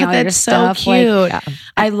showed me all your that's stuff. so cute. Like,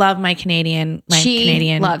 I love my Canadian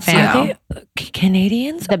She loves family.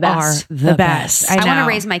 Canadians The best. are the best. best. I I want to know.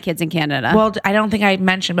 raise my kids in Canada. Well, I don't think I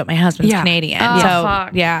mentioned, but my husband's Yeah. Canadian. Oh, so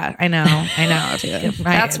fuck. yeah, I know. Right,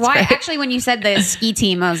 that's it's why. great. Actually, when you said the ski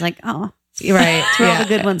team, I was like, "Oh, You're right. that's where all the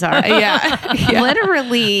good ones are." Yeah.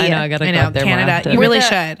 Literally. I know. I gotta I go know. up there more Canada. often. You really The-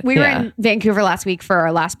 should. We were Yeah. in Vancouver last week for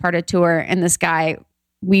our last part of tour, and this guy,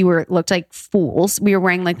 looked like fools. We were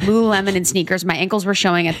wearing like Lululemon and sneakers. My ankles were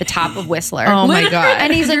showing at the top of Whistler. Oh my God.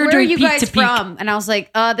 And he's like, You're "Where are doing you peak guys to peak." from?" And I was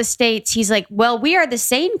like, "The States." He's like, "Well, we are the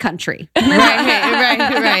same country."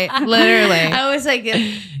 right. Literally. I was like,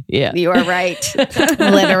 Yeah. "You are right."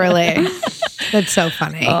 Literally. That's so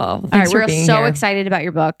funny. Oh, All right, thanks for we're being so here. excited about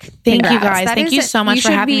your book. Thank you Congrats. guys. That Thank is you a- so much for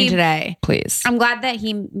should having me be- today. Please. I'm glad that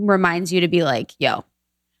he reminds you to be like, "Yo,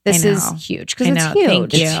 this I know. is huge," because I it's know. huge.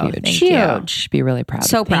 Thank you. It's huge. Thank you. Huge. Be really proud.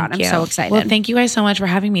 So of proud. Thank I'm you. so excited. Well, thank you guys so much for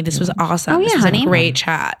having me. This was awesome. Oh, yeah, this was honey. a great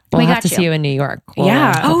chat. We'll We have got to you. see you in New York. We'll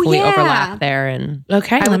Yeah. Oh, hopefully yeah. overlap there and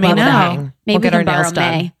Okay, I let would me love know. that. Maybe we'll get we our can nails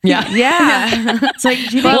borrow done. May. Yeah. Yeah. It's like, do you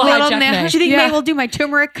think, Well, little hijack May, May. do you think Yeah. May will do my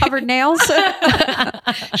turmeric covered nails?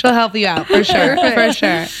 She'll help you out for sure. For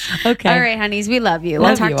sure. Okay. All right, honeys, we love you.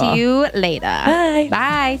 Love we'll you talk all. to you later. Bye.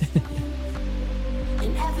 Bye.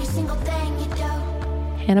 In every single thing you do.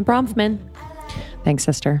 Hannah Bronfman. Thanks,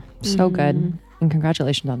 sister. So Mm-hmm. good. And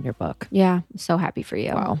congratulations on your book. Yeah, I'm so happy for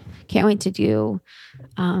you. Wow. Can't wait to do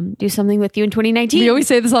something with you in 2019. We always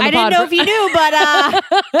say this on the I pod. didn't know if you knew, but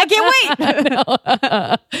I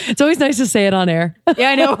can't wait. It's always nice to say it on air. Yeah,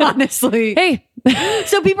 I know, honestly. Hey,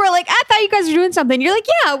 So people are like, "I thought you guys were doing something." You're like,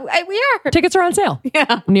 "Yeah, we are." tickets are on sale.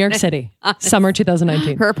 Yeah. New York City, summer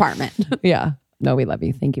 2019. Her apartment. Yeah. No, we love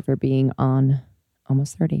you. Thank you for being on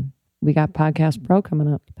Almost 30. We got Podcast Pro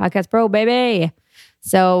coming up. Podcast Pro, baby.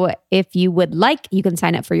 So if you would like, you can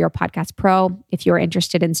sign up for your Podcast Pro. If you're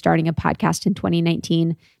interested in starting a podcast in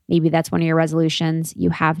 2019, maybe that's one of your resolutions. You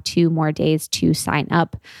have 2 more days to sign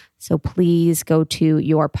up. So please go to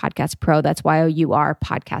your Podcast Pro. That's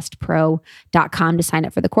YOURPodcastPro.com to sign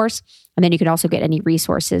up for the course. And then you can also get any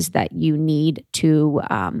resources that you need to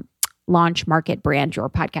launch, market, brand your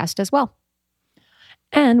podcast as well.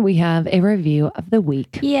 And we have a review of the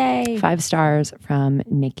week. Yay. 5 stars from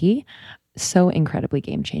Nikki. So incredibly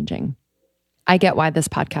game changing. I get why this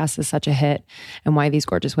podcast is such a hit and why these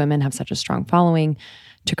gorgeous women have such a strong following.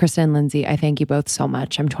 To Krista and Lindsay, I thank you both so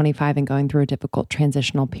much. I'm 25 and going through a difficult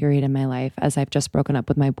transitional period in my life as I've just broken up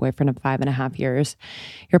with my boyfriend of 5.5 years.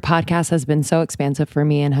 Your podcast has been so expansive for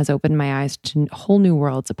me and has opened my eyes to whole new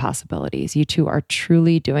worlds of possibilities. You two are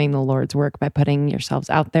truly doing the Lord's work by putting yourselves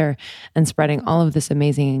out there and spreading all of this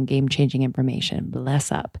amazing and game-changing information.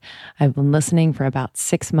 Bless up. I've been listening for about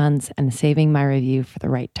 6 months and saving my review for the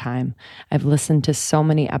right time. I've listened to so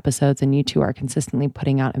many episodes and you two are consistently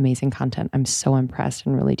putting out amazing content. I'm so impressed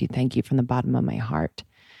and really do thank you from the bottom of my heart.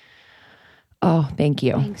 Oh, thank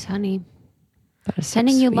you. Thanks, honey. That is so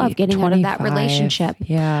Sending you love, sweet. getting out of that 25. relationship.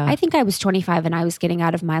 Yeah. I think I was 25 and I was getting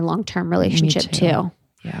out of my long-term relationship too.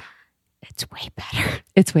 Yeah. It's way better.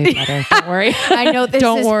 It's way better. Don't worry. I know this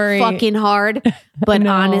Don't is worry. fucking hard, but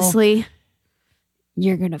know. honestly,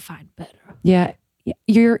 you're going to find better. Yeah.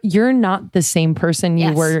 You're not the same person you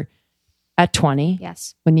Yes. were at 20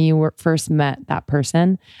 Yes. when you were first met that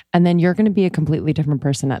person. And then you're going to be a completely different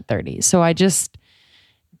person at 30. So I just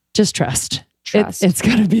trust. Trust. It's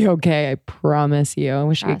going to be okay. I promise you. I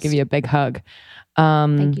wish I could give Trust. you a big hug.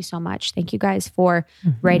 Thank you so much. Thank you guys for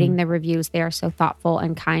writing the reviews. They are so thoughtful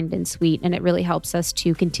and kind and sweet. And it really helps us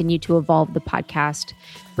to continue to evolve the podcast,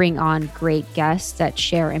 bring on great guests that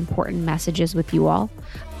share important messages with you all.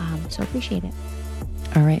 So appreciate it.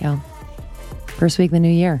 All right, y'all. First week of the new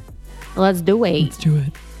year. Let's do it. do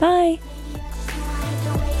it. Bye.